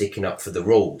 people were sticking up for the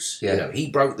rules. Yeah. You know, he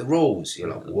broke the rules. You're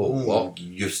like, whoa, what?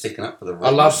 You're sticking up for the rules. I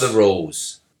love the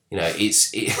rules. You know,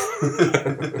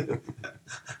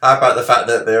 How about the fact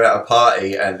that they're at a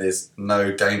party and there's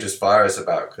no dangerous virus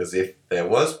about? Because if there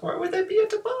was, why would they be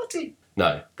at a party?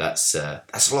 No, that's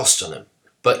lost on them.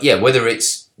 But yeah, whether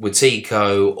it's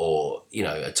Wetiko or, you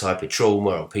know, a type of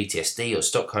trauma or PTSD or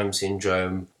Stockholm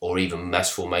Syndrome or even mass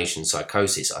formation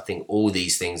psychosis, I think all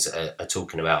these things are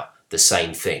talking about the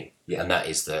same thing. Yeah. And that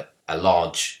is that a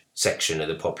large section of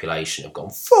the population have gone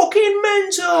fucking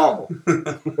mental.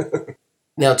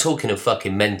 Now, talking of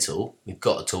fucking mental, we've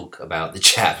got to talk about the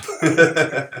jab.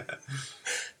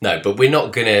 No, but we're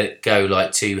not going to go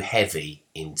like too heavy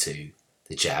into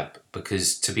the jab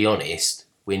because, to be honest,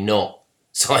 we're not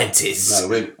scientists. No,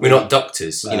 we're not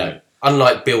doctors. No. You know,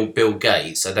 unlike Bill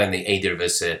Gates, I don't think either of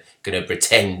us are going to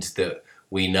pretend that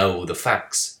we know all the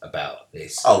facts about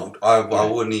this. Oh, I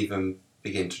wouldn't even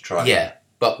begin to try. Yeah,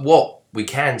 but what we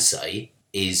can say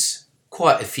is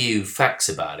quite a few facts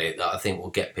about it that I think will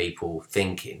get people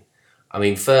thinking. I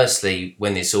mean, firstly,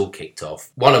 when this all kicked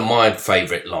off, one of my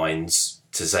favourite lines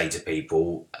to say to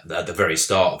people at the very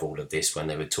start of all of this, when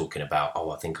they were talking about,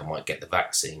 I think I might get the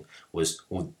vaccine, was,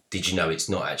 well, did you know it's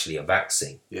not actually a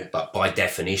vaccine? Yeah. But by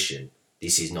definition,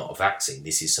 this is not a vaccine.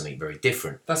 This is something very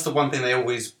different. That's the one thing they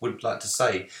always would like to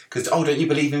say. Because, don't you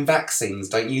believe in vaccines?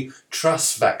 Don't you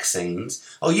trust vaccines?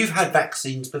 Oh, you've had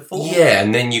vaccines before. Yeah,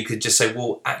 and then you could just say,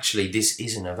 well, actually, this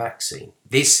isn't a vaccine.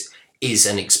 This is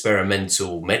an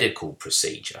experimental medical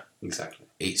procedure. Exactly.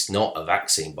 It's not a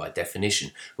vaccine by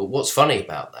definition. But what's funny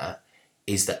about that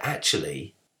is that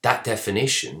actually that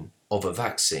definition of a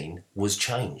vaccine was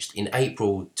changed. In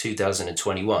April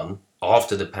 2021,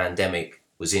 after the pandemic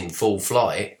was in full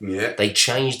flight, Yeah. they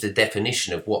changed the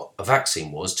definition of what a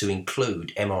vaccine was to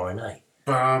include mRNA.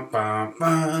 Ba, ba,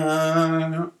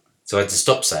 ba. So I had to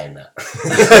stop saying that.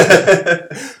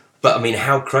 But I mean,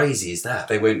 how crazy is that?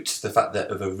 They went to the fact that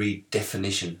of a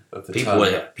redefinition of the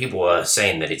term. People were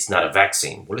saying that it's not a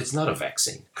vaccine. Well, it's not a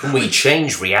vaccine. Can we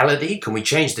change reality? Can we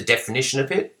change the definition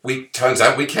of it? Turns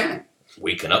out we can.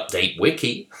 We can update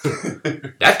Wiki.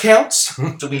 That counts.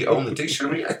 Do we own the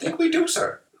dictionary? I think we do,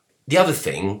 sir. The other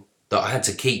thing that I had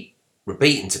to keep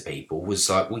repeating to people was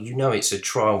like, well, you know, it's a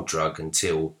trial drug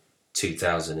until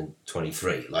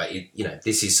 2023. Like,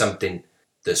 this is something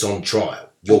that's on trial.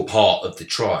 You're part of the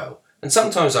trial. And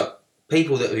sometimes like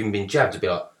people that have even been jabbed will be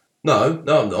like, no,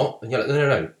 I'm not. And you're like,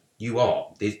 no, you are.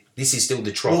 This is still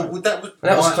the trial. Well, that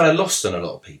was kind of lost on a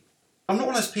lot of people. I'm not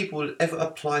one of those people who ever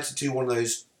apply to do one of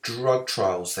those drug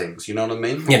trials things, you know what I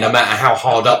mean? Yeah, no matter how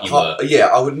hard up you were. Yeah,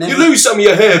 I would never... You lose some of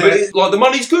your hair, but the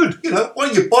money's good. You know,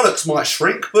 one of your bollocks might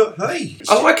shrink, but hey...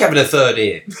 I like having a third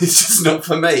ear. It's just not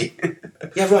for me.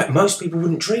 Yeah, right, most people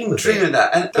wouldn't dream of it.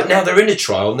 That. But now they're in a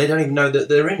trial and they don't even know that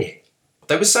they're in it.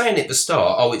 They were saying at the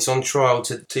start, it's on trial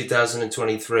to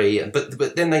 2023,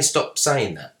 but then they stopped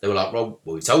saying that. They were like, well,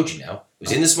 we told you now. It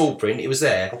was in the small print, it was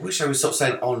there. I wish I would stop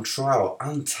saying on trial,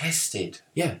 untested.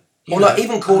 Yeah. Or like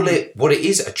even call it what it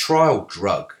is, a trial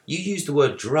drug. You use the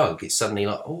word drug, it's suddenly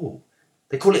like,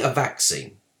 they call it a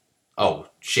vaccine. Oh,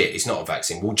 shit, it's not a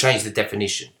vaccine. We'll change the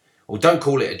definition. Or don't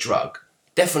call it a drug.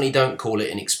 Definitely don't call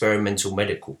it an experimental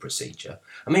medical procedure.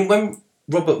 I mean, when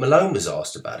Robert Malone was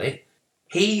asked about it,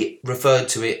 he referred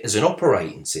to it as an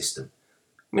operating system.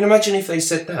 I mean, imagine if they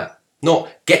said that. Not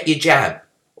get your jab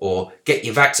or get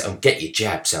your vaccine. Get your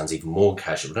jab sounds even more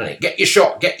casual, doesn't it? Get your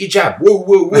shot, get your jab, woo,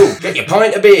 woo, woo. Get your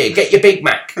pint of beer, get your Big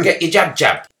Mac, get your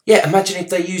jab. Yeah, imagine if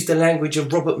they used the language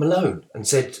of Robert Malone and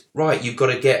said, right, you've got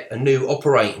to get a new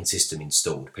operating system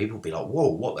installed. People would be like, whoa,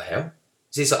 what the hell?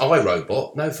 Is this an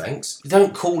iRobot? No thanks. They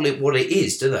don't call it what it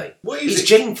is, do they? It's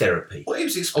gene therapy. What he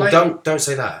was explaining... Oh, don't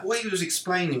say that. What he was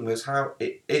explaining was how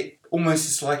it almost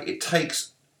is like it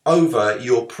takes over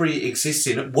your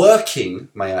pre-existing, working,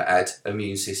 may I add,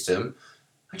 immune system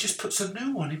and just puts a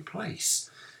new one in place.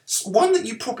 One that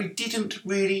you probably didn't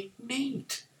really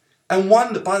need. And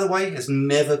one that, by the way, has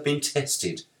never been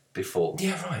tested before.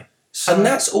 Yeah, right. So, and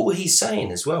that's all he's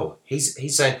saying as well. He's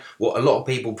saying, well, a lot of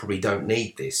people probably don't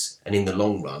need this, and in the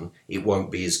long run, it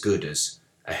won't be as good as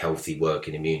a healthy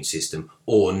working immune system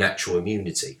or natural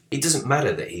immunity. It doesn't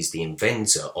matter that he's the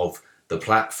inventor of the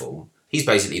platform. He's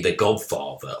basically the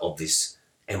godfather of this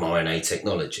mRNA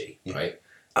technology, right?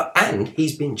 And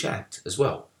he's been jabbed as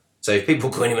well. So if people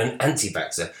call him an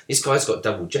anti-vaxxer, this guy's got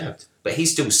double jabbed. But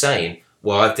he's still saying,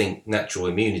 well, I think natural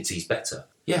immunity is better.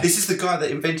 Yeah. This is the guy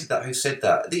that invented that who said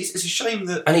that. It's a shame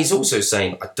that... And he's also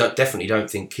saying, definitely don't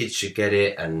think kids should get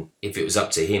it, and if it was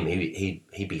up to him,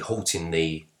 he'd be halting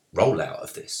the rollout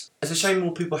of this. It's a shame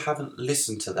more people haven't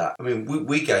listened to that. I mean,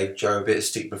 we gave Joe a bit of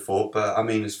stick before, but I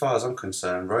mean, as far as I'm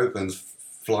concerned, Rogan's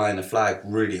flying a flag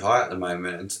really high at the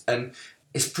moment, and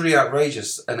it's pretty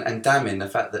outrageous and damning the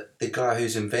fact that the guy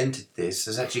who's invented this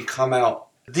has actually come out.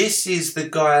 This is the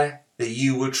guy that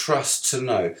you would trust to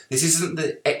know. This isn't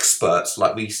the experts,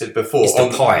 like we said before,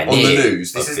 on the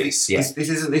news. This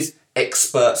isn't this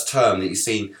experts term that you've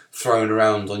seen thrown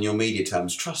around on your media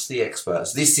terms. Trust the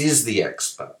experts. This is the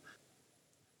expert.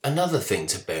 Another thing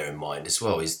to bear in mind as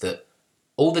well is that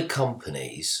all the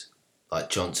companies like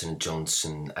Johnson &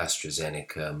 Johnson,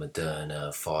 AstraZeneca, Moderna,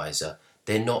 Pfizer,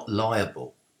 they're not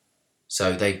liable.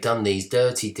 So they've done these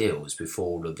dirty deals before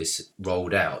all of this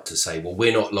rolled out to say, well,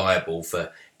 we're not liable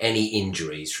for any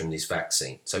injuries from this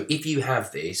vaccine. So if you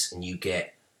have this and you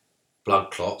get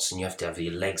blood clots and you have to have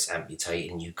your legs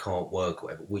amputated and you can't work or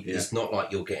whatever, it's not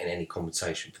like you're getting any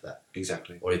compensation for that.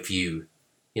 Exactly. Or if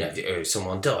if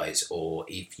someone dies, or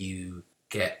if you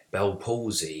get Bell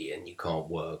palsy and you can't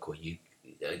work, or you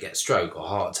get a stroke or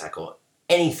heart attack or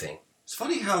anything. It's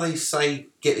funny how they say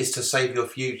get this to save your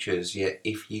futures, yet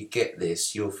if you get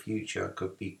this, your future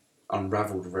could be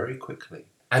unravelled very quickly.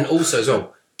 And also as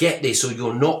well, get this or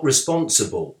you're not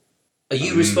responsible. Are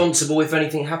you responsible if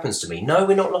anything happens to me? No,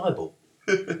 we're not liable.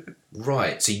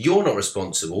 Right, so you're not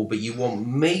responsible, but you want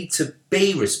me to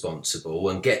be responsible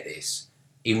and get this,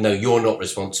 even though you're not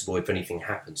responsible if anything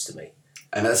happens to me.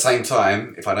 And at the same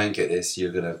time, if I don't get this,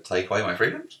 you're going to take away my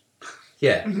freedoms?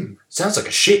 Yeah, sounds like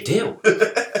a shit deal.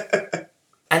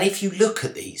 And if you look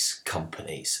at these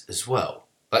companies as well,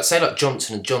 like say like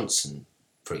Johnson & Johnson,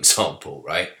 for example,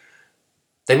 right?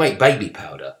 They make baby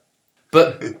powder.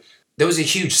 But there was a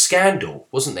huge scandal,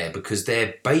 wasn't there? Because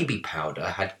their baby powder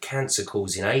had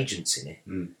cancer-causing agents in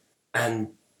it. And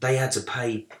they had to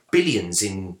pay billions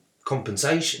in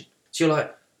compensation. So you're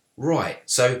like, right,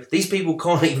 so these people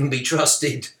can't even be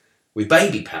trusted with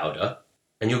baby powder,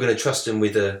 and you're going to trust them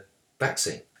with a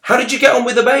vaccine. How did you get on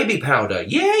with the baby powder?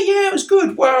 Yeah, it was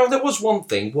good. Well, there was one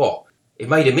thing. What? It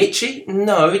made them itchy?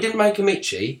 No, it didn't make them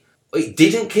itchy. It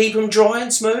didn't keep them dry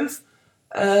and smooth?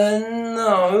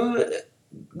 No.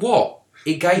 What?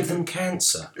 It gave them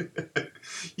cancer.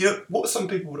 You know, what some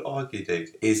people would argue, dude,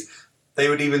 is they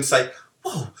would even say,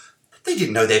 whoa, they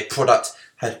didn't know their product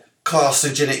had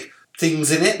carcinogenic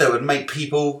things in it that would make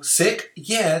people sick.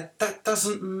 Yeah, that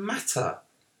doesn't matter.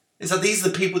 So these are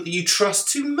the people that you trust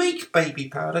to make baby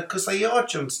powder because they are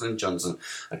Johnson & Johnson,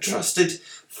 a trusted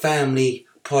family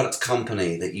product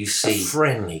company that you see. A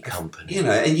friendly company. You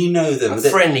know, and you know them. A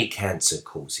friendly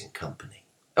cancer-causing company.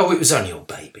 Oh, it was only on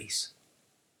babies.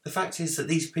 The fact is that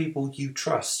these people you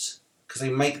trust because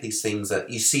they make these things that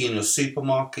you see in your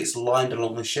supermarkets lined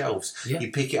along the shelves. Yeah.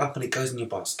 You pick it up and it goes in your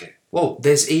basket. Well,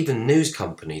 there's even news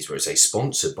companies where it's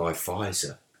sponsored by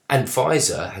Pfizer. And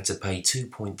Pfizer had to pay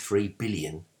 $2.3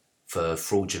 billion for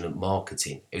fraudulent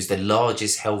marketing. It was the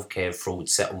largest healthcare fraud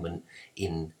settlement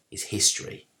in its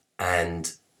history.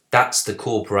 And that's the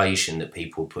corporation that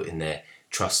people put in their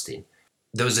trust in.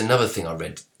 There was another thing I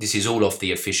read. This is all off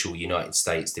the official United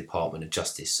States Department of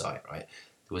Justice site, right?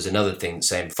 There was another thing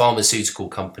saying pharmaceutical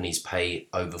companies pay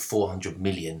over $400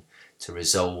 million to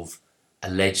resolve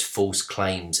alleged False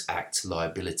Claims Act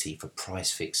liability for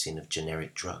price fixing of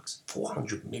generic drugs.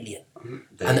 $400 million.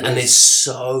 And there's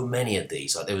so many of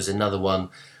these. Like there was another one,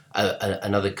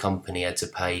 another company had to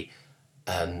pay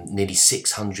nearly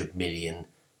 $600 million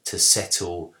to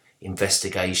settle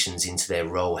investigations into their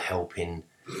role helping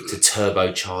to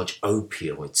turbocharge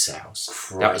opioid sales.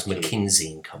 Crikey. That was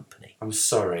McKinsey and Company. I'm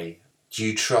sorry. Do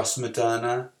you trust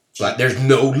Moderna? Like there's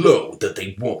no law that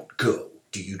they won't go.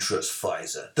 Do you trust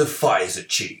Pfizer? The Pfizer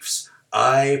chiefs.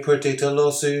 I predict a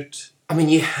lawsuit. I mean,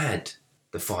 you had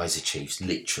the Pfizer chiefs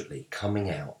literally coming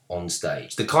out on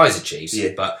stage. The Kaiser chiefs,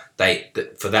 but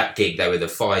for that gig, they were the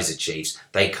Pfizer chiefs.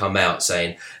 They come out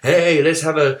saying, hey, let's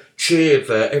have a cheer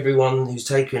for everyone who's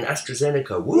taken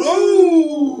AstraZeneca.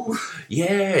 Woo!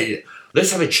 Yeah.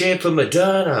 Let's have a cheer for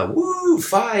Moderna. Woo!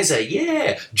 Pfizer,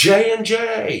 yeah.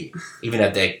 J&J. Even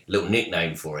had their little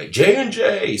nickname for it.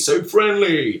 J&J, so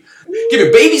friendly. Woo.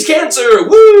 Giving babies cancer.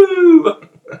 Woo!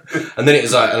 And then it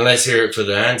was like, and let's hear it for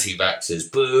the anti-vaxxers.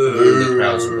 Boo! The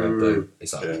crowds were going boo.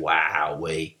 It's like,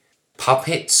 wow-wee.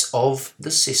 Puppets of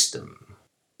the system.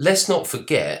 Let's not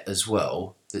forget as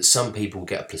well that some people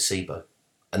get a placebo.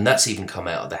 And that's even come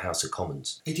out of the House of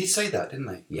Commons. He did say that, didn't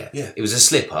they? Yeah. Yeah. It was a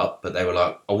slip up, but they were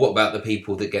like, oh, what about the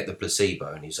people that get the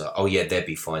placebo? And he's like, oh yeah, they'd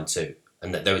be fine too.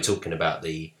 And that they were talking about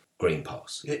the Green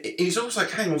Pass. Yeah, he's almost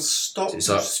like, hang on, stop, So it's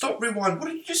like, stop, rewind. What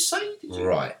did you just say? Did you?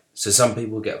 Right. So some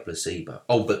people get a placebo.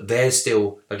 Oh, but they're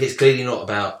still, like, it's clearly not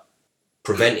about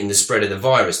preventing the spread of the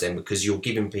virus then, because you're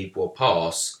giving people a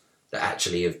pass that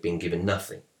actually have been given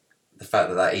nothing. The fact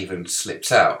that that even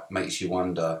slips out makes you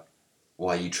wonder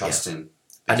why you trust him.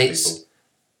 And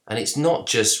it's not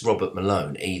just Robert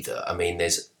Malone either. I mean,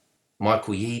 there's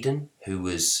Michael Yeadon, who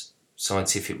was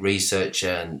scientific researcher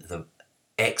and the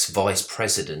ex-vice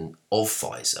president of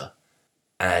Pfizer,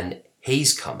 and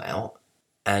he's come out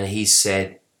and he's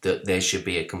said that there should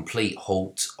be a complete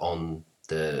halt on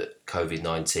the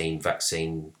COVID-19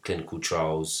 vaccine clinical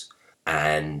trials,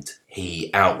 and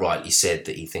he outrightly said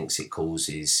that he thinks it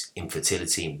causes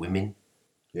infertility in women.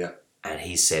 Yeah. And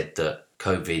he said that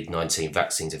COVID-19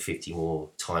 vaccines are 50 more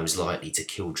times likely to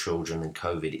kill children than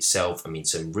COVID itself. I mean,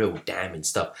 some real damning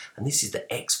stuff. And this is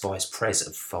the ex-vice pres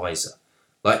of Pfizer.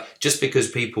 Like, just because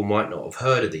people might not have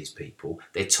heard of these people,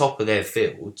 they're top of their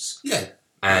fields. Yeah.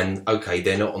 And, okay,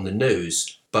 they're not on the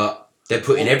news, but they're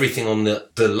putting everything on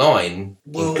the line,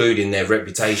 including their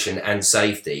reputation and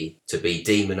safety, to be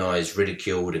demonised,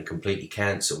 ridiculed and completely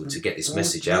cancelled to get this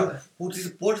message out there. What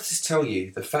does this tell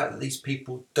you? The fact that these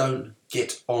people don't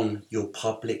get on your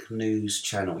public news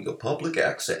channel, your public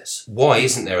access. Why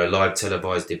isn't there a live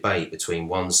televised debate between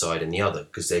one side and the other?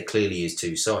 Because there clearly is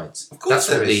two sides. Of course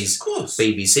That's what these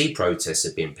BBC protests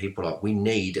have been. People are like, we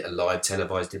need a live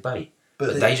televised debate.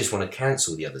 But they just want to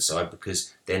cancel the other side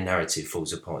because their narrative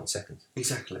falls apart in seconds.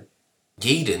 Exactly.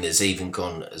 Yeadon has even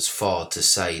gone as far to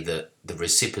say that the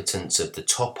recipients of the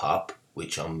top-up,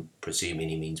 which I'm presuming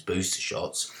he means booster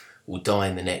shots, will die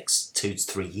in the next 2 to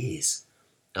 3 years.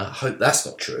 I hope that's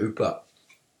not true, but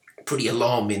pretty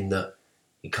alarming that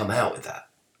you come out with that.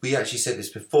 We actually said this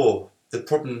before. The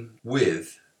problem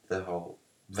with the whole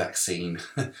vaccine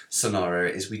scenario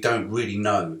is we don't really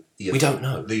know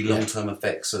the long-term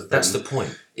effects of them. That's the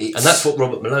point. And that's what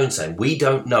Robert Malone's saying. We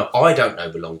don't know. I don't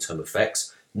know the long-term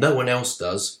effects. No one else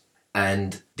does.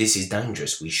 And this is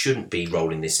dangerous. We shouldn't be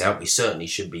rolling this out. We certainly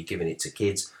shouldn't be giving it to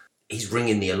kids. He's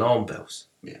ringing the alarm bells.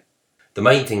 Yeah. The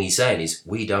main thing he's saying is,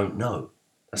 we don't know.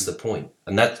 That's the point.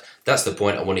 And that's the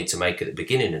point I wanted to make at the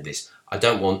beginning of this. I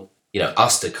don't want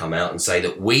us to come out and say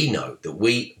that we know, that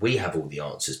we have all the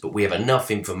answers, but we have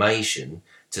enough information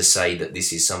to say that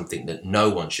this is something that no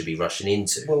one should be rushing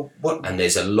into. And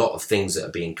there's a lot of things that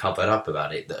are being covered up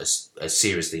about it that are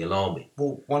seriously alarming.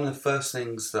 Well, one of the first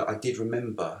things that I did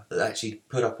remember that actually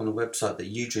put up on the website that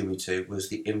you drew me to was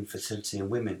the infertility in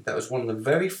women. That was one of the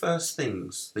very first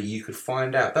things that you could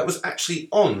find out. That was actually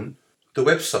on the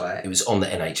website. It was on the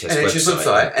NHS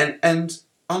website and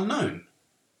unknown.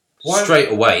 Why?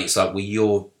 Straight away, it's like, well,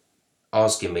 you're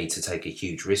asking me to take a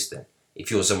huge risk then. If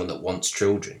you're someone that wants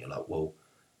children, you're like, well,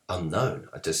 unknown.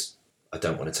 I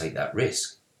don't want to take that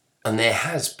risk. And there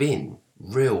has been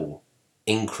real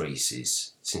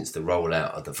increases since the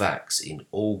rollout of the vax in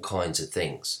all kinds of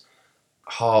things.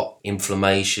 Heart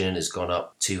inflammation has gone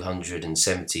up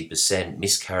 270%,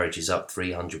 miscarriages up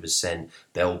 300%,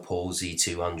 Bell palsy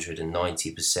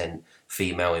 290%,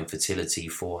 female infertility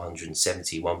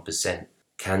 471%.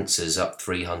 Cancer's up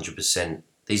 300%.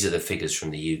 These are the figures from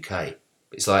the UK.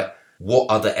 It's like, what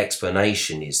other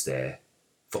explanation is there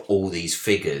for all these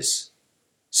figures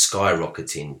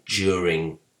skyrocketing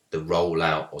during the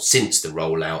rollout or since the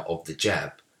rollout of the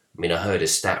jab? I mean, I heard a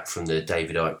stat from the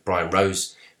David Icke, Brian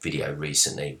Rose video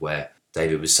recently where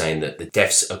David was saying that the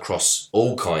deaths across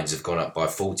all kinds have gone up by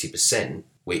 40%,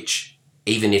 which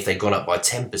even if they'd gone up by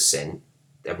 10%,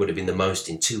 that would have been the most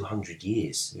in 200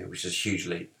 years. Yeah, which is a huge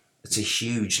leap. It's a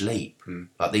huge leap.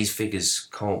 Like, these figures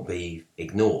can't be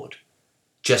ignored.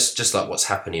 Just like what's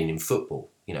happening in football.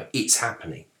 It's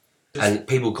happening. And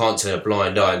people can't turn a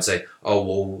blind eye and say, oh,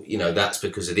 well, that's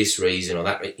because of this reason or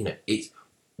that. It's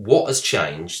what has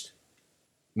changed.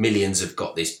 Millions have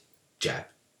got this jab.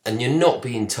 And you're not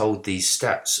being told these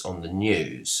stats on the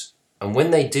news. And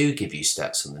when they do give you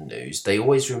stats on the news, they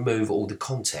always remove all the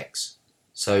context.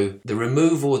 So the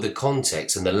removal of the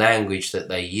context and the language that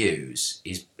they use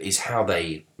is how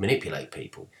they manipulate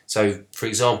people. So, for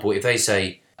example, if they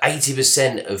say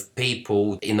 80% of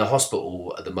people in the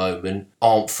hospital at the moment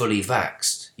aren't fully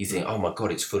vaxxed, you think, oh my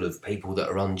God, it's full of people that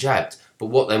are unjabbed. But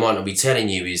what they might not be telling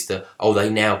you is that, they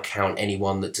now count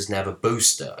anyone that doesn't have a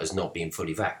booster as not being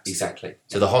fully vaxxed. Exactly.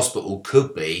 So the hospital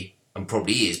could be, and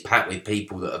probably is, packed with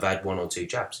people that have had 1 or 2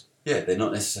 jabs. Yeah, they've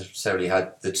not necessarily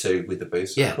had the 2 with the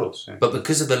booster, of course. Yeah. But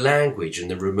because of the language and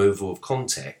the removal of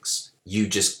context, you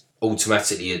just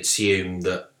automatically assume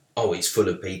that, oh, it's full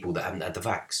of people that haven't had the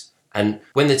vax. And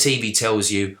when the TV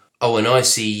tells you, oh, an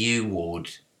ICU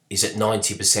ward is at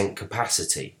 90%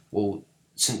 capacity, well,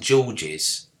 St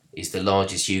George's is the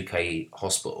largest UK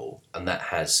hospital, and that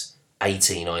has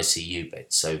 18 ICU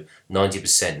beds, so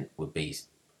 90% would be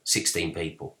 16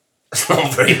 people. That's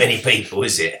not very many people,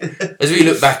 is it? As we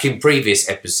look back in previous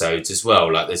episodes as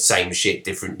well, like the same shit,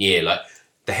 different year, like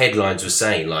the headlines were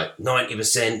saying like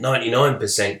 90%,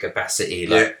 99% capacity.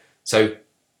 Like, yeah. So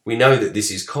we know that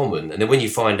this is common. And then when you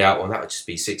find out, well, that would just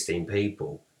be 16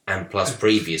 people, and plus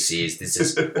previous years, this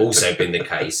has also been the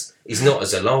case, it's not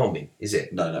as alarming, is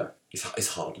it? No.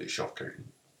 It's hardly shocking.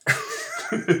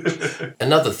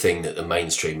 Another thing that the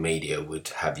mainstream media would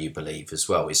have you believe as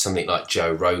well is something like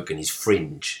Joe Rogan is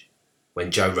fringe.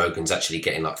 When Joe Rogan's actually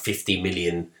getting like 50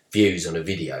 million views on a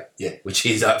video, yeah, which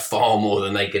is like far more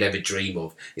than they could ever dream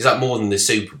of. It's like more than the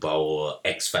Super Bowl or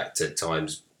X Factor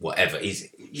times whatever. It's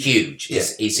huge. Yeah.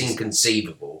 It's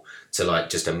inconceivable to like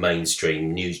just a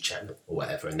mainstream news channel or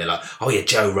whatever. And they're like, oh yeah,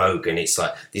 Joe Rogan, it's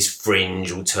like this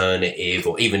fringe alternative,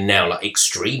 or even now like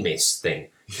extremist thing.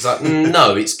 It's like,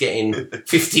 no, it's getting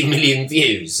 50 million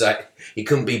views. Like, it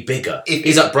couldn't be bigger.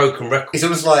 He's like broken record. It's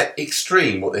almost like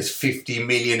extreme. What, there's 50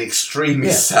 million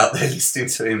extremists out there listening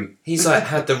to him. He's like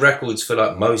had the records for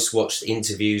like most watched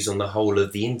interviews on the whole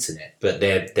of the internet, but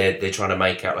they're trying to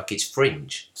make out like it's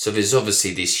fringe. So there's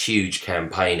obviously this huge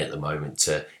campaign at the moment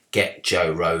to get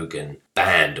Joe Rogan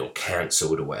banned or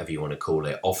cancelled or whatever you want to call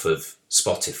it off of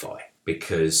Spotify,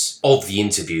 because of the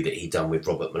interview that he done with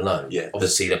Robert Malone. Yeah.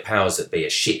 Obviously, the powers that be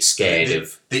are shit scared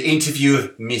of... The interview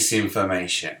of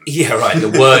misinformation. Yeah, right. The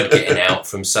word getting out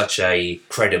from such a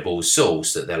credible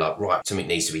source that they're like, right, something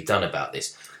needs to be done about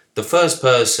this. The first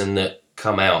person that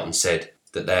come out and said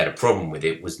that they had a problem with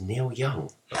it was Neil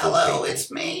Young. Hello, it's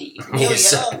me, Neil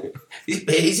Young.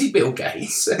 Is he Bill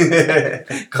Gates?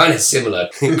 Kind of similar,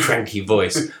 cranky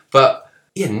voice. But,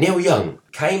 yeah, Neil Young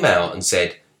came out and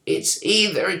said, it's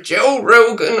either Joe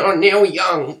Rogan or Neil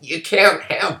Young. You can't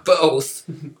have both.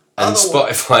 And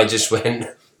Spotify just went,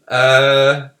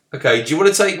 okay, do you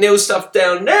want to take Neil's stuff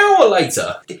down now or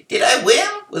later? Did I win?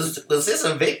 Was this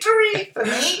a victory for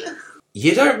me?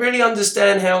 You don't really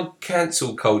understand how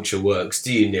cancel culture works,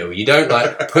 do you, Neil? You don't,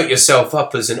 like, put yourself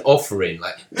up as an offering.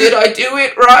 Like, did I do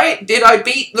it right? Did I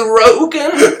beat the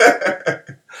Rogan?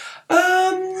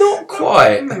 Not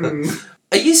quite.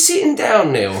 Are you sitting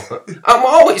down, Neil? I'm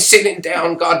always sitting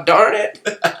down, god darn it.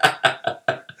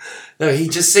 No, he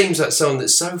just seems like someone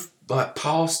that's so, like,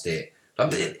 past it.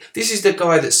 Like, this is the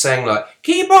guy that sang, like,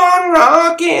 keep on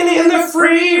rocking in the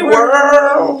free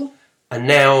world. And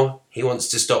now he wants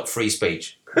to stop free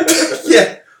speech.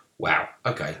 Yeah. Wow,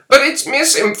 okay. But it's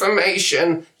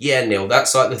misinformation. Yeah, Neil,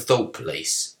 that's like the thought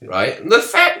police, right? The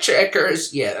fact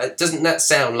checkers. Yeah, doesn't that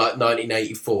sound like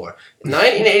 1984?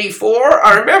 1984?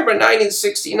 I remember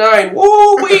 1969.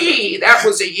 Woo-wee! That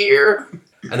was a year.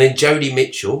 And then Joni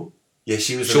Mitchell. Yeah,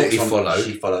 she was shortly followed.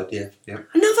 She followed, yeah.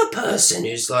 Another person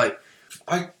who's like...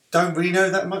 I don't really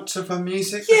know that much of her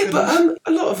music. Yeah, but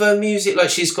a lot of her music, like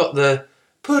she's got the...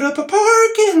 Put up a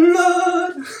parking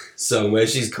lot song where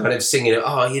she's kind of singing,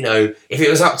 oh, you know, if it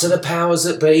was up to the powers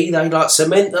that be, they'd like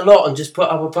cement the lot and just put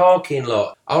up a parking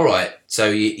lot. All right,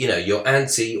 so, you know, you're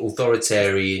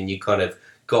anti-authoritarian, you kind of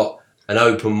got an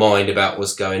open mind about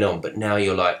what's going on, but now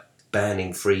you're like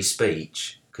banning free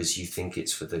speech because you think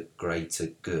it's for the greater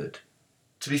good.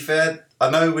 To be fair,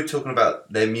 I know we're talking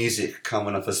about their music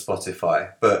coming off of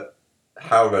Spotify, but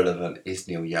how relevant is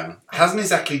Neil Young? Hasn't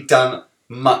exactly done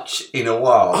much in a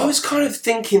while. I was kind of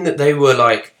thinking that they were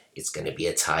like, it's going to be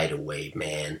a tidal wave,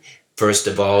 man. First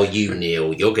of all, you,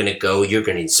 Neil, you're going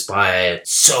to inspire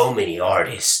so many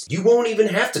artists. You won't even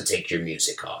have to take your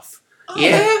music off. Oh.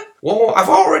 Yeah? Well, I've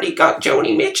already got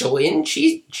Joni Mitchell in.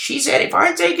 She said if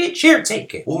I take it, she'll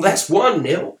take it. Well, that's one,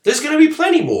 Neil. There's going to be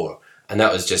plenty more. And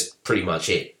that was just pretty much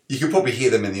it. You can probably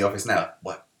hear them in the office now.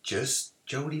 What, just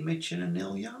Joni Mitchell and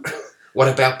Neil Young? What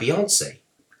about Beyonce?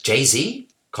 Jay-Z?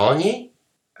 Kanye?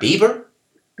 Bieber?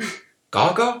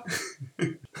 Gaga?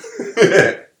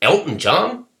 Elton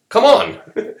John? Come on.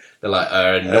 They're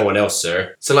like, no one else,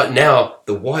 sir. So like now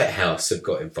the White House have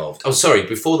got involved. Oh, sorry,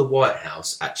 before the White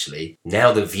House, actually,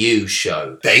 now the View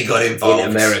show. They got involved.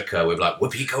 In America with like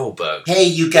Whoopi Goldberg. Hey,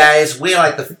 you guys, we're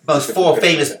like the most 4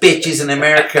 famous bitches in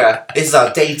America. This is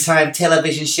our daytime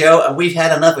television show, and we've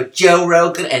had enough of Joe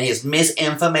Rogan and his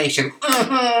misinformation.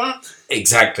 Mm-hmm.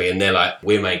 Exactly, and they're like,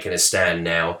 we're making a stand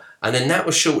now. And then that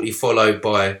was shortly followed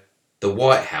by the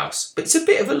White House. But it's a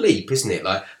bit of a leap, isn't it?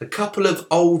 Like a couple of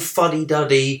old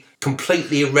fuddy-duddy,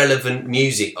 completely irrelevant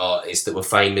music artists that were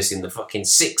famous in the fucking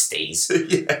 60s.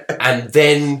 Yeah. And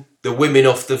then the women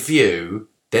off The View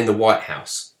than the White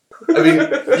House. I mean,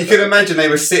 you can imagine they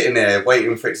were sitting there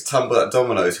waiting for it to tumble at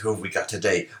dominoes. Who have we got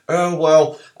today? Oh,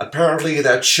 well, apparently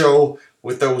that show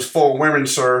with those 4 women,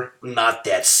 sir. Not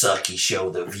that sucky show,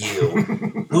 The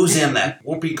View. Who's in that?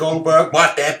 Whoopi Goldberg?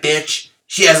 What, that bitch?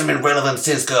 She hasn't been relevant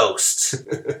since Ghost.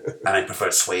 And I prefer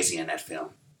Swayze in that film.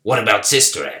 What about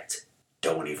Sister Act?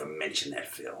 Don't even mention that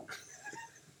film.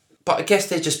 But I guess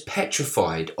they're just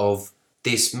petrified of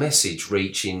this message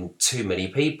reaching too many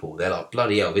people. They're like,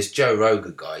 bloody hell, this Joe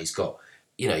Rogan guy, he's got,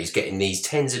 he's getting these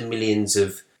tens of millions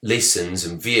of listens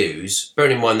and views.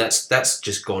 Bearing in mind that's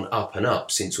just gone up and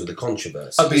up since all the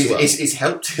controversy. I mean, it's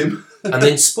helped him. And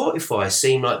then Spotify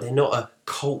seem like they're not a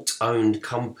cult-owned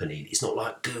company. It's not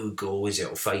like Google, is it,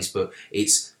 or Facebook.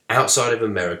 It's outside of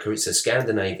America. It's a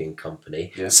Scandinavian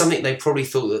company. Yeah. Something they probably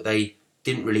thought that they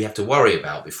didn't really have to worry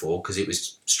about before because it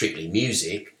was strictly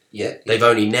music. Yeah. They've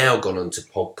only now gone onto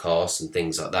podcasts and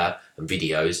things like that and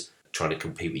videos, trying to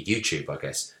compete with YouTube, I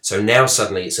guess. So now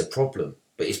suddenly it's a problem.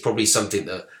 But it's probably something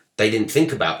that they didn't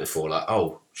think about before. Like,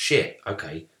 oh, shit,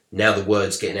 okay. Now the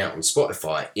word's getting out on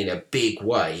Spotify in a big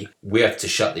way. We have to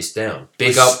shut this down.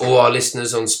 Big up all our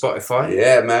listeners on Spotify.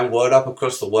 Yeah, man, word up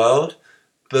across the world.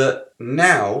 But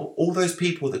now, all those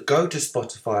people that go to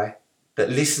Spotify, that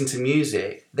listen to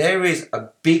music, there is a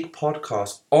big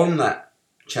podcast on that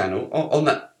channel,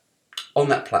 on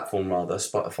that platform rather,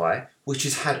 Spotify, which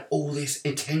has had all this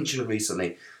attention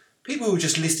recently. People who are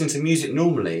just listening to music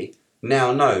normally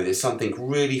now know there's something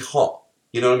really hot.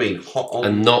 You know what I mean? Hot on.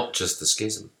 And not just the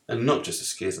schism. And not just a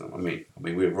schism. I mean,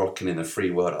 we're rocking in a free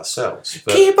world ourselves.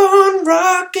 But keep on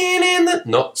rocking in the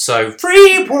not so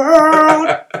free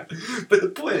world. But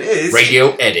the point is,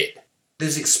 radio edit.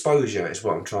 There's exposure, is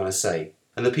what I'm trying to say.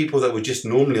 And the people that were just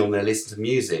normally on there listening to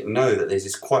music know that there's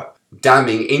this quite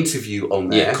damning interview on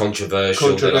there. Yeah,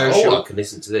 controversial. Like, I can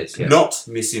listen to this. Yeah. Not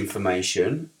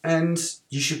misinformation, and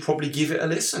you should probably give it a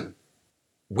listen.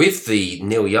 With the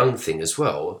Neil Young thing as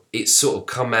well, it's sort of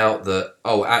come out that,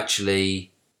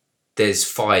 actually, there's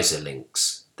Pfizer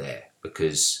links there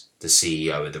because the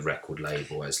CEO of the record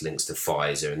label has links to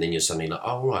Pfizer, and then you're suddenly like,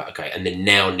 oh, right, okay. And then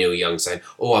now Neil Young saying,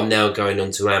 I'm now going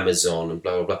onto Amazon and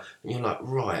blah, blah, blah. And you're like,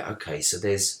 right, okay, so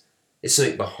there's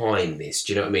something behind this.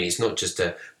 Do you know what I mean? It's not just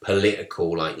a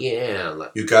political, like...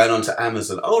 You're going onto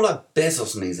Amazon. Like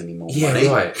Bezos needs any more money. Yeah,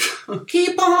 right.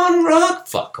 Keep on rock.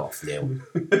 Fuck off, Neil.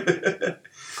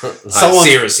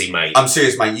 Seriously, mate. I'm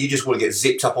serious, mate. You just want to get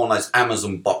zipped up on those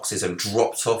Amazon boxes and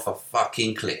dropped off a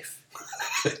fucking cliff.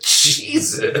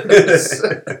 Jesus.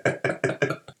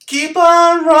 Keep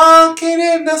on rocking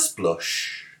in the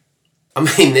splush.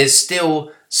 I mean, there's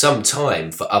still some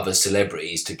time for other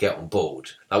celebrities to get on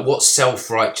board. Like, what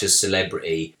self-righteous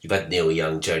celebrity? You've had Neil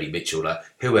Young, Jodie Mitchell. Like,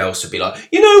 who else would be like,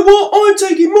 you know what? I'm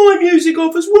taking my music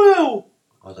off as well.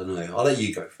 I don't know. I'll let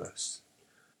you go first.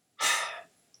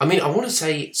 I mean, I want to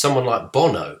say someone like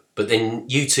Bono, but then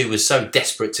U2 was so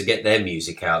desperate to get their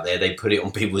music out there, they put it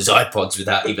on people's iPods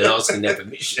without even asking their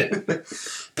permission.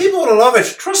 People will love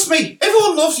it. Trust me.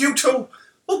 Everyone loves U2.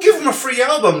 We'll give them a free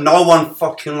album. No one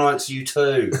fucking likes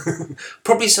U2.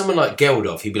 Probably someone like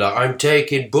Geldof. He'd be like, I'm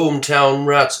taking Boomtown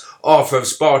Rats off of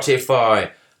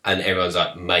Spotify. And everyone's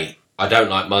like, mate, I Don't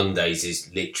Like Mondays is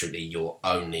literally your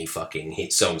only fucking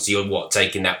hit song. So you're what,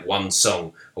 taking that one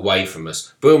song away from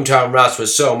us? Boomtown Rats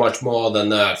was so much more than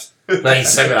that. No,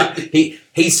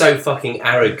 he's so fucking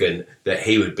arrogant that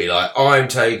he would be like, I'm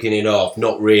taking it off,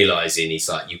 not realising he's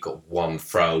like, you've got one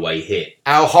throwaway hit.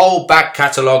 Our whole back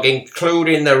catalogue,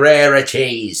 including the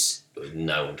rarities.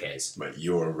 No one cares. Mate,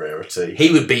 you're a rarity.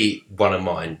 He would be one of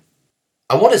mine.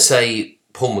 I want to say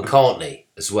Paul McCartney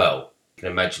as well. You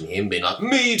can imagine him being like,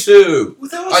 me too.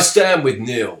 I stand with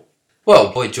Neil.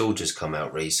 Well, Boy George has come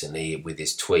out recently with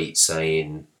his tweet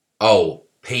saying,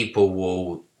 people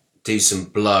will do some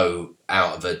blow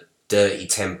out of a dirty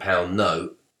 £10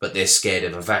 note, but they're scared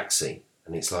of a vaccine.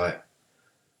 And it's like,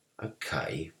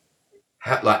 okay,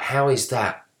 how is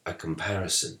that a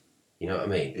comparison? You know what I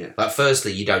mean? Yeah. Like,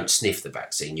 firstly, you don't sniff the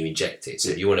vaccine, you inject it. So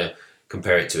if you want to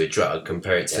compare it to a drug,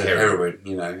 compare it to heroin.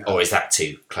 You know. Or is that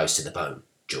too close to the bone,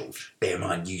 George? Bear in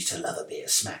mind, you used to love a bit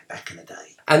of smack back in the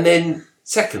day. And then,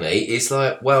 secondly, it's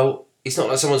like, well, it's not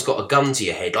like someone's got a gun to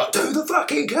your head, like, do the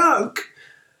fucking coke!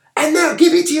 And now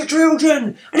give it to your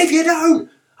children. And if you don't,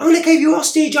 I'm going to keep you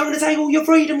hostage. I'm going to take all your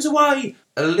freedoms away.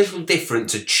 A little different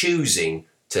to choosing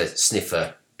to sniff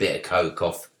a bit of coke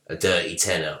off a dirty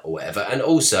tenner or whatever. And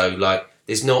also, like,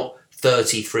 there's not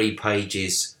 33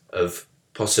 pages of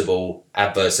possible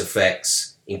adverse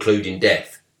effects, including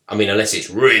death. I mean, unless it's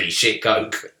really shit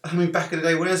coke. I mean, back in the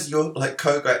day, when has your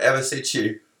coke ever said to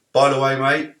you, by the way,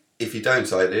 mate, if you don't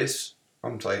take this,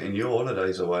 I'm taking your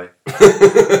holidays away.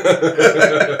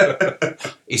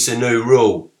 It's a new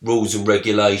rule. Rules and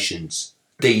regulations.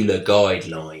 Dealer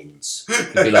guidelines.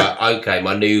 You'd be like, okay,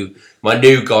 my new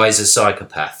guy's a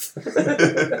psychopath.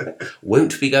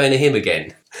 Won't be going to him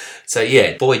again. So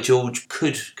yeah, Boy George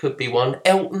could be one.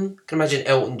 Elton, can imagine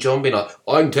Elton John being like,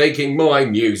 I'm taking my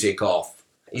music off.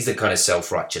 He's the kind of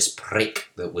self-righteous prick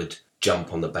that would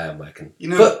jump on the bandwagon.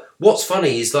 But what's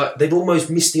funny is like they've almost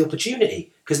missed the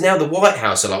opportunity because now the White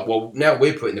House are like, well, now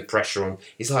we're putting the pressure on.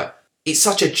 It's like, it's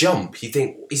such a jump. You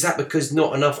think, is that because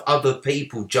not enough other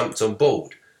people jumped on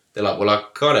board? They're like, well, I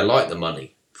kind of like the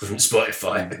money from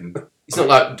Spotify. It's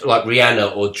not like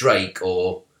Rihanna or Drake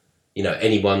or,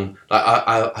 anyone. Like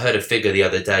I heard a figure the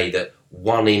other day that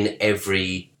 1 in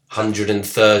every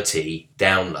 130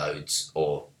 downloads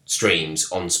or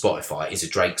streams on Spotify is a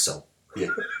Drake song. Yeah.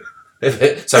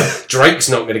 So Drake's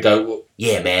not going to go, well,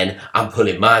 yeah, man, I'm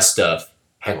pulling my stuff.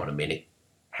 Hang on a minute.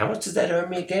 How much does that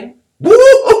earn me again? Woo!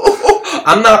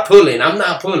 I'm not pulling.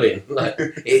 Like,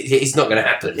 it's not going to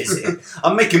happen, is it?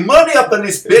 I'm making money up in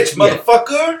this bitch,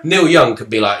 motherfucker. Neil Young could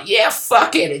be like, yeah,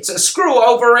 fuck it. It's a screw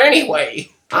over anyway.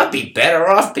 I'd be better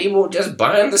off people just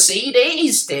buying the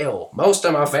CDs still. Most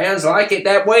of my fans like it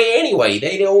that way anyway.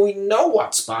 They don't even know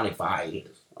what Spotify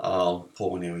is. Oh,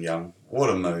 poor Neil Young. What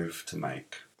a move to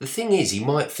make. The thing is, he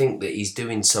might think that he's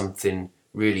doing something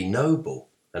really noble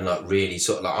and like really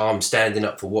sort of like, oh, I'm standing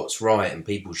up for what's right and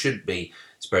people should be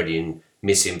spreading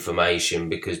misinformation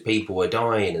because people are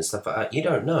dying and stuff like that. You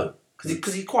don't know.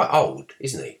 Because he's quite old,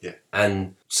 isn't he? Yeah.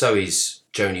 And so is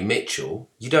Joni Mitchell.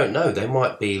 You don't know. They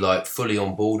might be like fully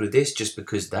on board with this just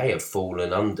because they have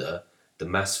fallen under the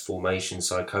mass formation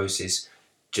psychosis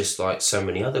just like so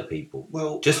many other people.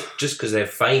 Well, just because they're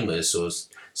famous or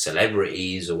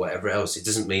celebrities or whatever else, it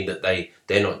doesn't mean that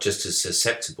they're not just as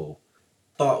susceptible.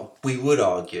 But we would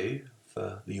argue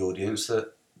for the audience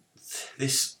that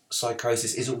this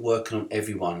psychosis isn't working on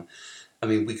everyone. I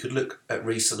mean, we could look at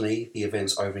recently the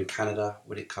events over in Canada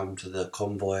when it come to the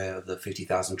convoy of the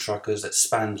 50,000 truckers that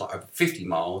spanned like over 50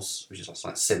 miles, which is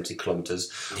like 70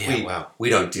 kilometres. Yeah, wow. We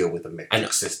don't deal with the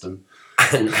metric system.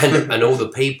 And all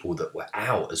the people that were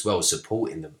out as well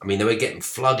supporting them. I mean, they were getting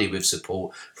flooded with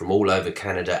support from all over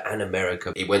Canada and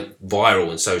America. It went viral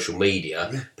on social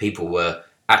media. Yeah. People were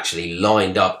actually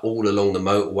lined up all along the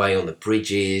motorway on the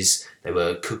bridges. They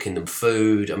were cooking them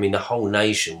food. I mean, the whole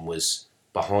nation was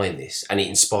behind this, and it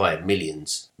inspired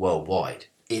millions worldwide.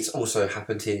 It's also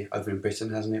happened here over in Britain,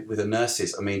 hasn't it, with the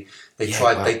nurses? I mean, they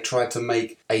tried to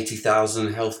make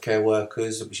 80,000 healthcare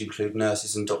workers, which include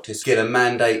nurses and doctors, get a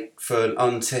mandate for an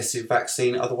untested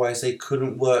vaccine, otherwise they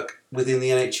couldn't work within the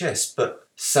NHS. But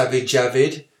Savage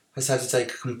Javid has had to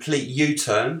take a complete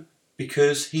U-turn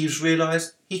because he's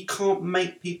realised he can't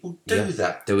make people do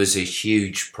that. There was a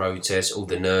huge protest. All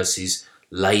the nurses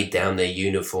laid down their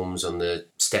uniforms on the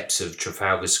steps of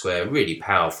Trafalgar Square. Really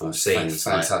powerful scenes.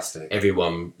 Fantastic. Like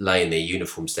everyone laying their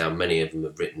uniforms down. Many of them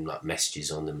have written like messages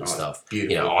on them and stuff.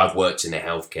 Beautiful. I've worked in the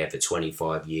healthcare for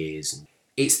 25 years. And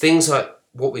it's things like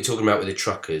what we're talking about with the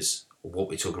truckers, or what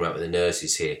we're talking about with the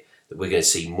nurses here, that we're going to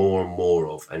see more and more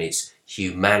of. And it's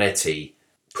humanity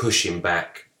pushing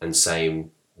back and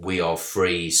saying, we are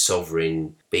free,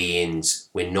 sovereign beings.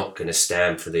 We're not going to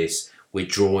stand for this. We're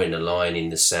drawing a line in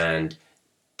the sand.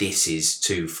 This is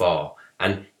too far.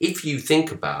 And if you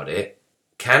think about it,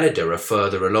 Canada are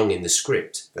further along in the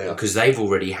script because they've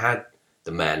already had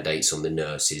the mandates on the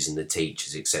nurses and the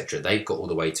teachers, etc. They've got all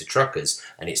the way to truckers,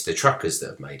 and it's the truckers that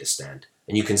have made a stand.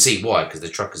 And you can see why, because the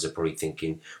truckers are probably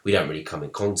thinking, we don't really come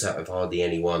in contact with hardly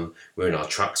anyone. We're in our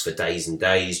trucks for days and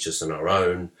days, just on our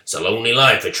own. It's a lonely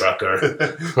life, a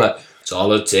trucker.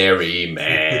 Solitary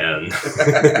man.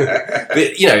 But,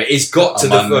 it's got to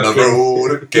I'm on the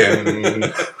road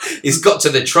again. It's got to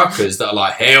the truckers that are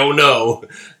like, hell no.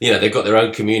 They've got their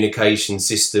own communication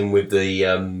system with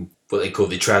the, what they call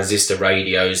the transistor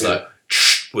radios, like,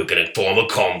 we're going to form a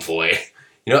convoy.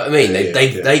 You know what I mean?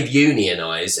 They've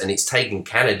unionised, and it's taken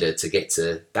Canada to get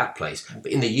to that place.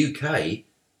 But in the UK,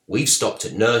 we've stopped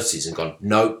at nurses and gone,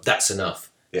 no, that's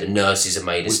enough. Yeah. The nurses have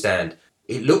made a stand.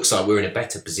 It looks like we're in a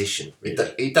better position,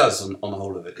 really. It does on the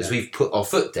whole of it. Because we've put our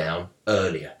foot down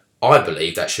earlier. I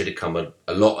believe that should have come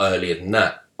a lot earlier than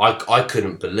that. I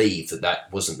couldn't believe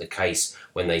that wasn't the case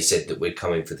when they said that we're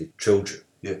coming for the children.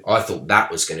 Yeah. I thought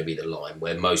that was going to be the line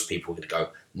where most people would go,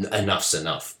 enough's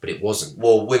enough, but it wasn't.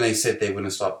 Well, when they said they were going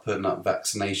to start putting up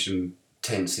vaccination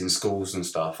tents in schools and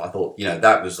stuff, I thought,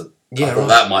 that was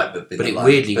that might have been but the it line,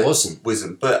 weirdly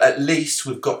wasn't. But at least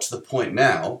we've got to the point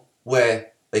now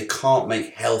where they can't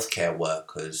make healthcare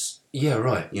workers. Yeah,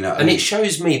 right. And it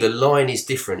shows me the line is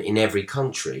different in every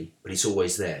country, but it's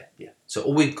always there. Yeah. So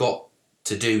all we've got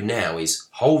to do now is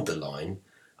hold the line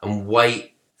and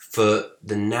wait for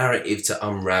the narrative to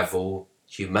unravel,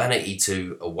 humanity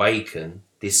to awaken,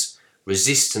 this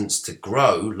resistance to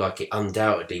grow like it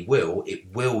undoubtedly will.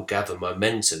 It will gather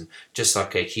momentum just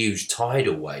like a huge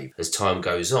tidal wave as time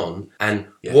goes on. And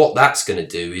what that's going to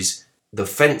do is the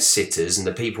fence sitters and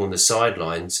the people on the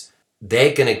sidelines,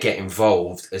 they're going to get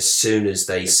involved as soon as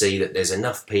they see that there's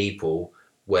enough people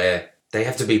where they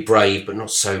have to be brave, but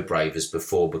not so brave as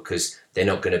before, because they're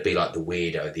not going to be like the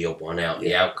weirdo, the odd one out,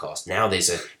 the outcast. Now there's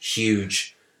a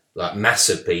huge, like, mass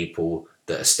of people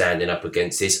that are standing up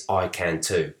against this. I can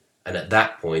too. And at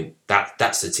that point,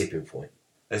 that's the tipping point.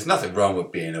 There's nothing wrong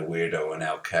with being a weirdo or an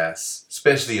outcast,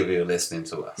 especially if you're listening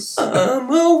to us.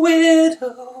 I'm a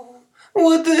weirdo.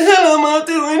 What the hell am I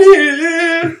doing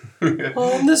here?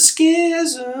 On the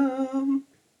schism.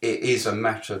 It is a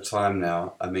matter of time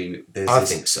now. I mean, I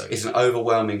think so. It's an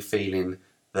overwhelming feeling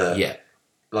that,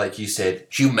 like you said,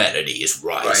 humanity is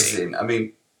rising. I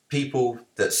mean, people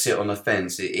that sit on the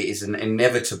fence, it is an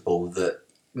inevitable that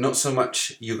not so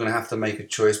much you're going to have to make a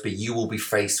choice, but you will be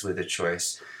faced with a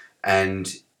choice,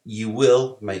 and you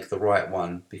will make the right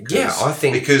one.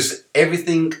 Because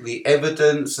everything, the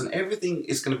evidence and everything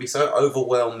is going to be so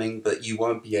overwhelming that you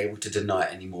won't be able to deny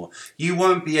it anymore. You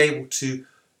won't be able to,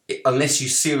 unless you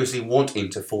seriously want him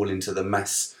to fall into the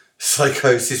mass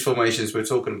psychosis formations we're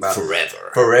talking about.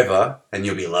 Forever, and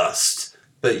you'll be lost.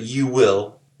 But you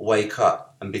will wake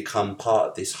up and become part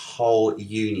of this whole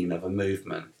union of a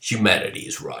movement. Humanity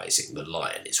is rising. The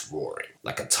lion is roaring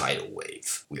like a tidal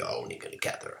wave. We are only going to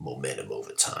gather momentum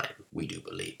over time. We do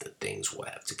believe that things will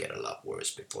have to get a lot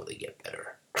worse before they get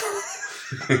better.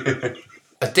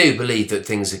 I do believe that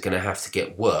things are going to have to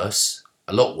get worse,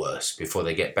 a lot worse, before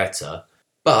they get better.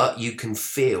 But you can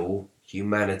feel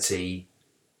humanity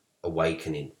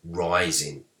awakening,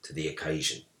 rising to the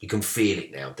occasion. You can feel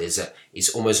it now. It's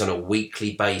almost on a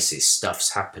weekly basis.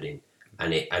 Stuff's happening,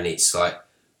 and it's like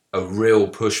a real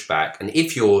pushback. And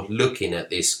if you're looking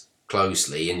at this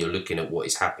closely and you're looking at what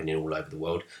is happening all over the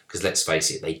world, because let's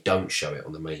face it, they don't show it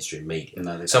on the mainstream media.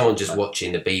 No, someone just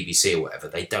watching the BBC or whatever,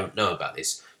 they don't know about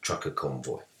this trucker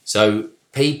convoy. So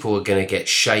people are going to get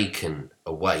shaken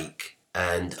awake,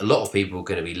 and a lot of people are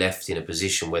going to be left in a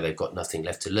position where they've got nothing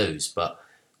left to lose. But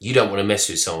you don't want to mess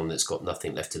with someone that's got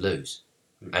nothing left to lose.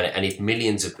 And if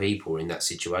millions of people are in that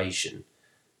situation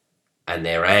and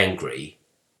they're angry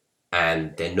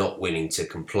and they're not willing to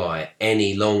comply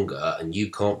any longer, and you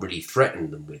can't really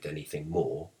threaten them with anything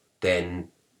more, then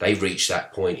they reach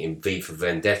that point in V for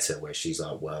Vendetta where she's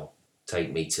like, well,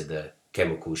 take me to the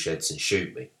chemical sheds and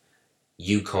shoot me.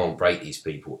 You can't break these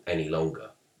people any longer.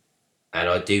 And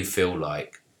I do feel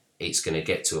like it's going to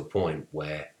get to a point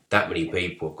where that many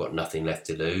people have got nothing left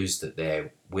to lose, that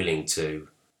they're willing to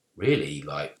really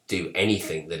do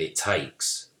anything that it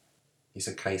takes. It's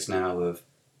a case now of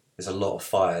there's a lot of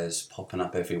fires popping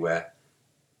up everywhere,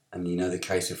 and you know the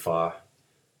case with fire.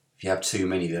 If you have too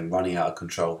many of them running out of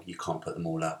control, you can't put them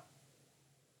all out.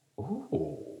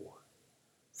 Ooh,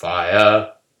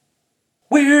 fire!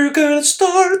 We're gonna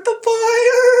start the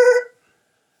fire.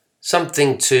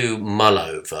 Something to mull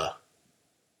over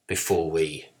before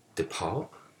we depart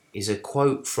is a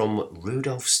quote from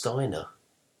Rudolf Steiner.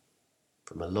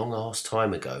 From a long-ass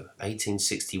time ago,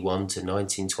 1861 to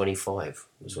 1925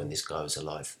 was when this guy was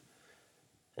alive.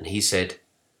 And he said,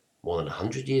 more than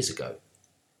 100 years ago,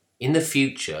 in the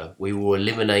future, we will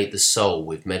eliminate the soul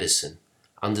with medicine.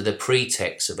 Under the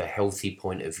pretext of a healthy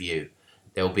point of view,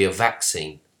 there will be a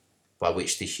vaccine by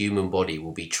which the human body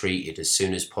will be treated as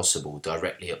soon as possible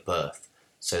directly at birth,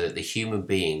 so that the human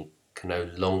being can no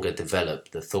longer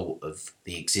develop the thought of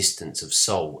the existence of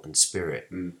soul and spirit.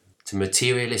 To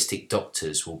materialistic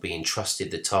doctors will be entrusted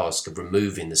the task of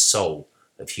removing the soul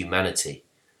of humanity.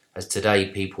 As today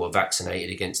people are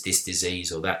vaccinated against this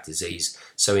disease or that disease,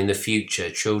 so in the future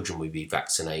children will be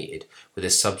vaccinated with a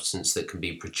substance that can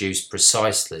be produced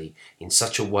precisely in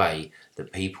such a way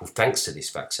that people, thanks to this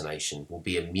vaccination, will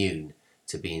be immune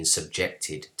to being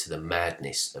subjected to the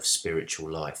madness of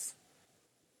spiritual life.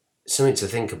 Something to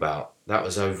think about. That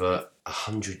was over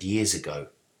 100 years ago.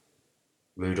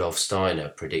 Rudolf Steiner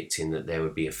predicting that there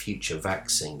would be a future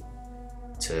vaccine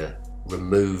to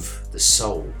remove the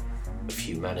soul of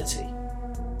humanity.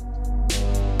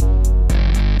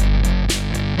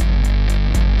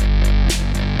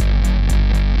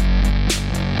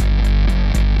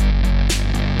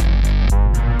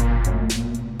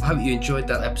 I hope you enjoyed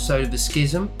that episode of The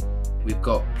Schism. We've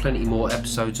got plenty more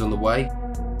episodes on the way.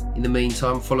 In the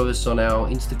meantime, follow us on our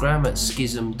Instagram at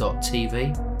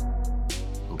schism.tv.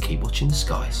 Keep watching the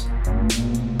skies.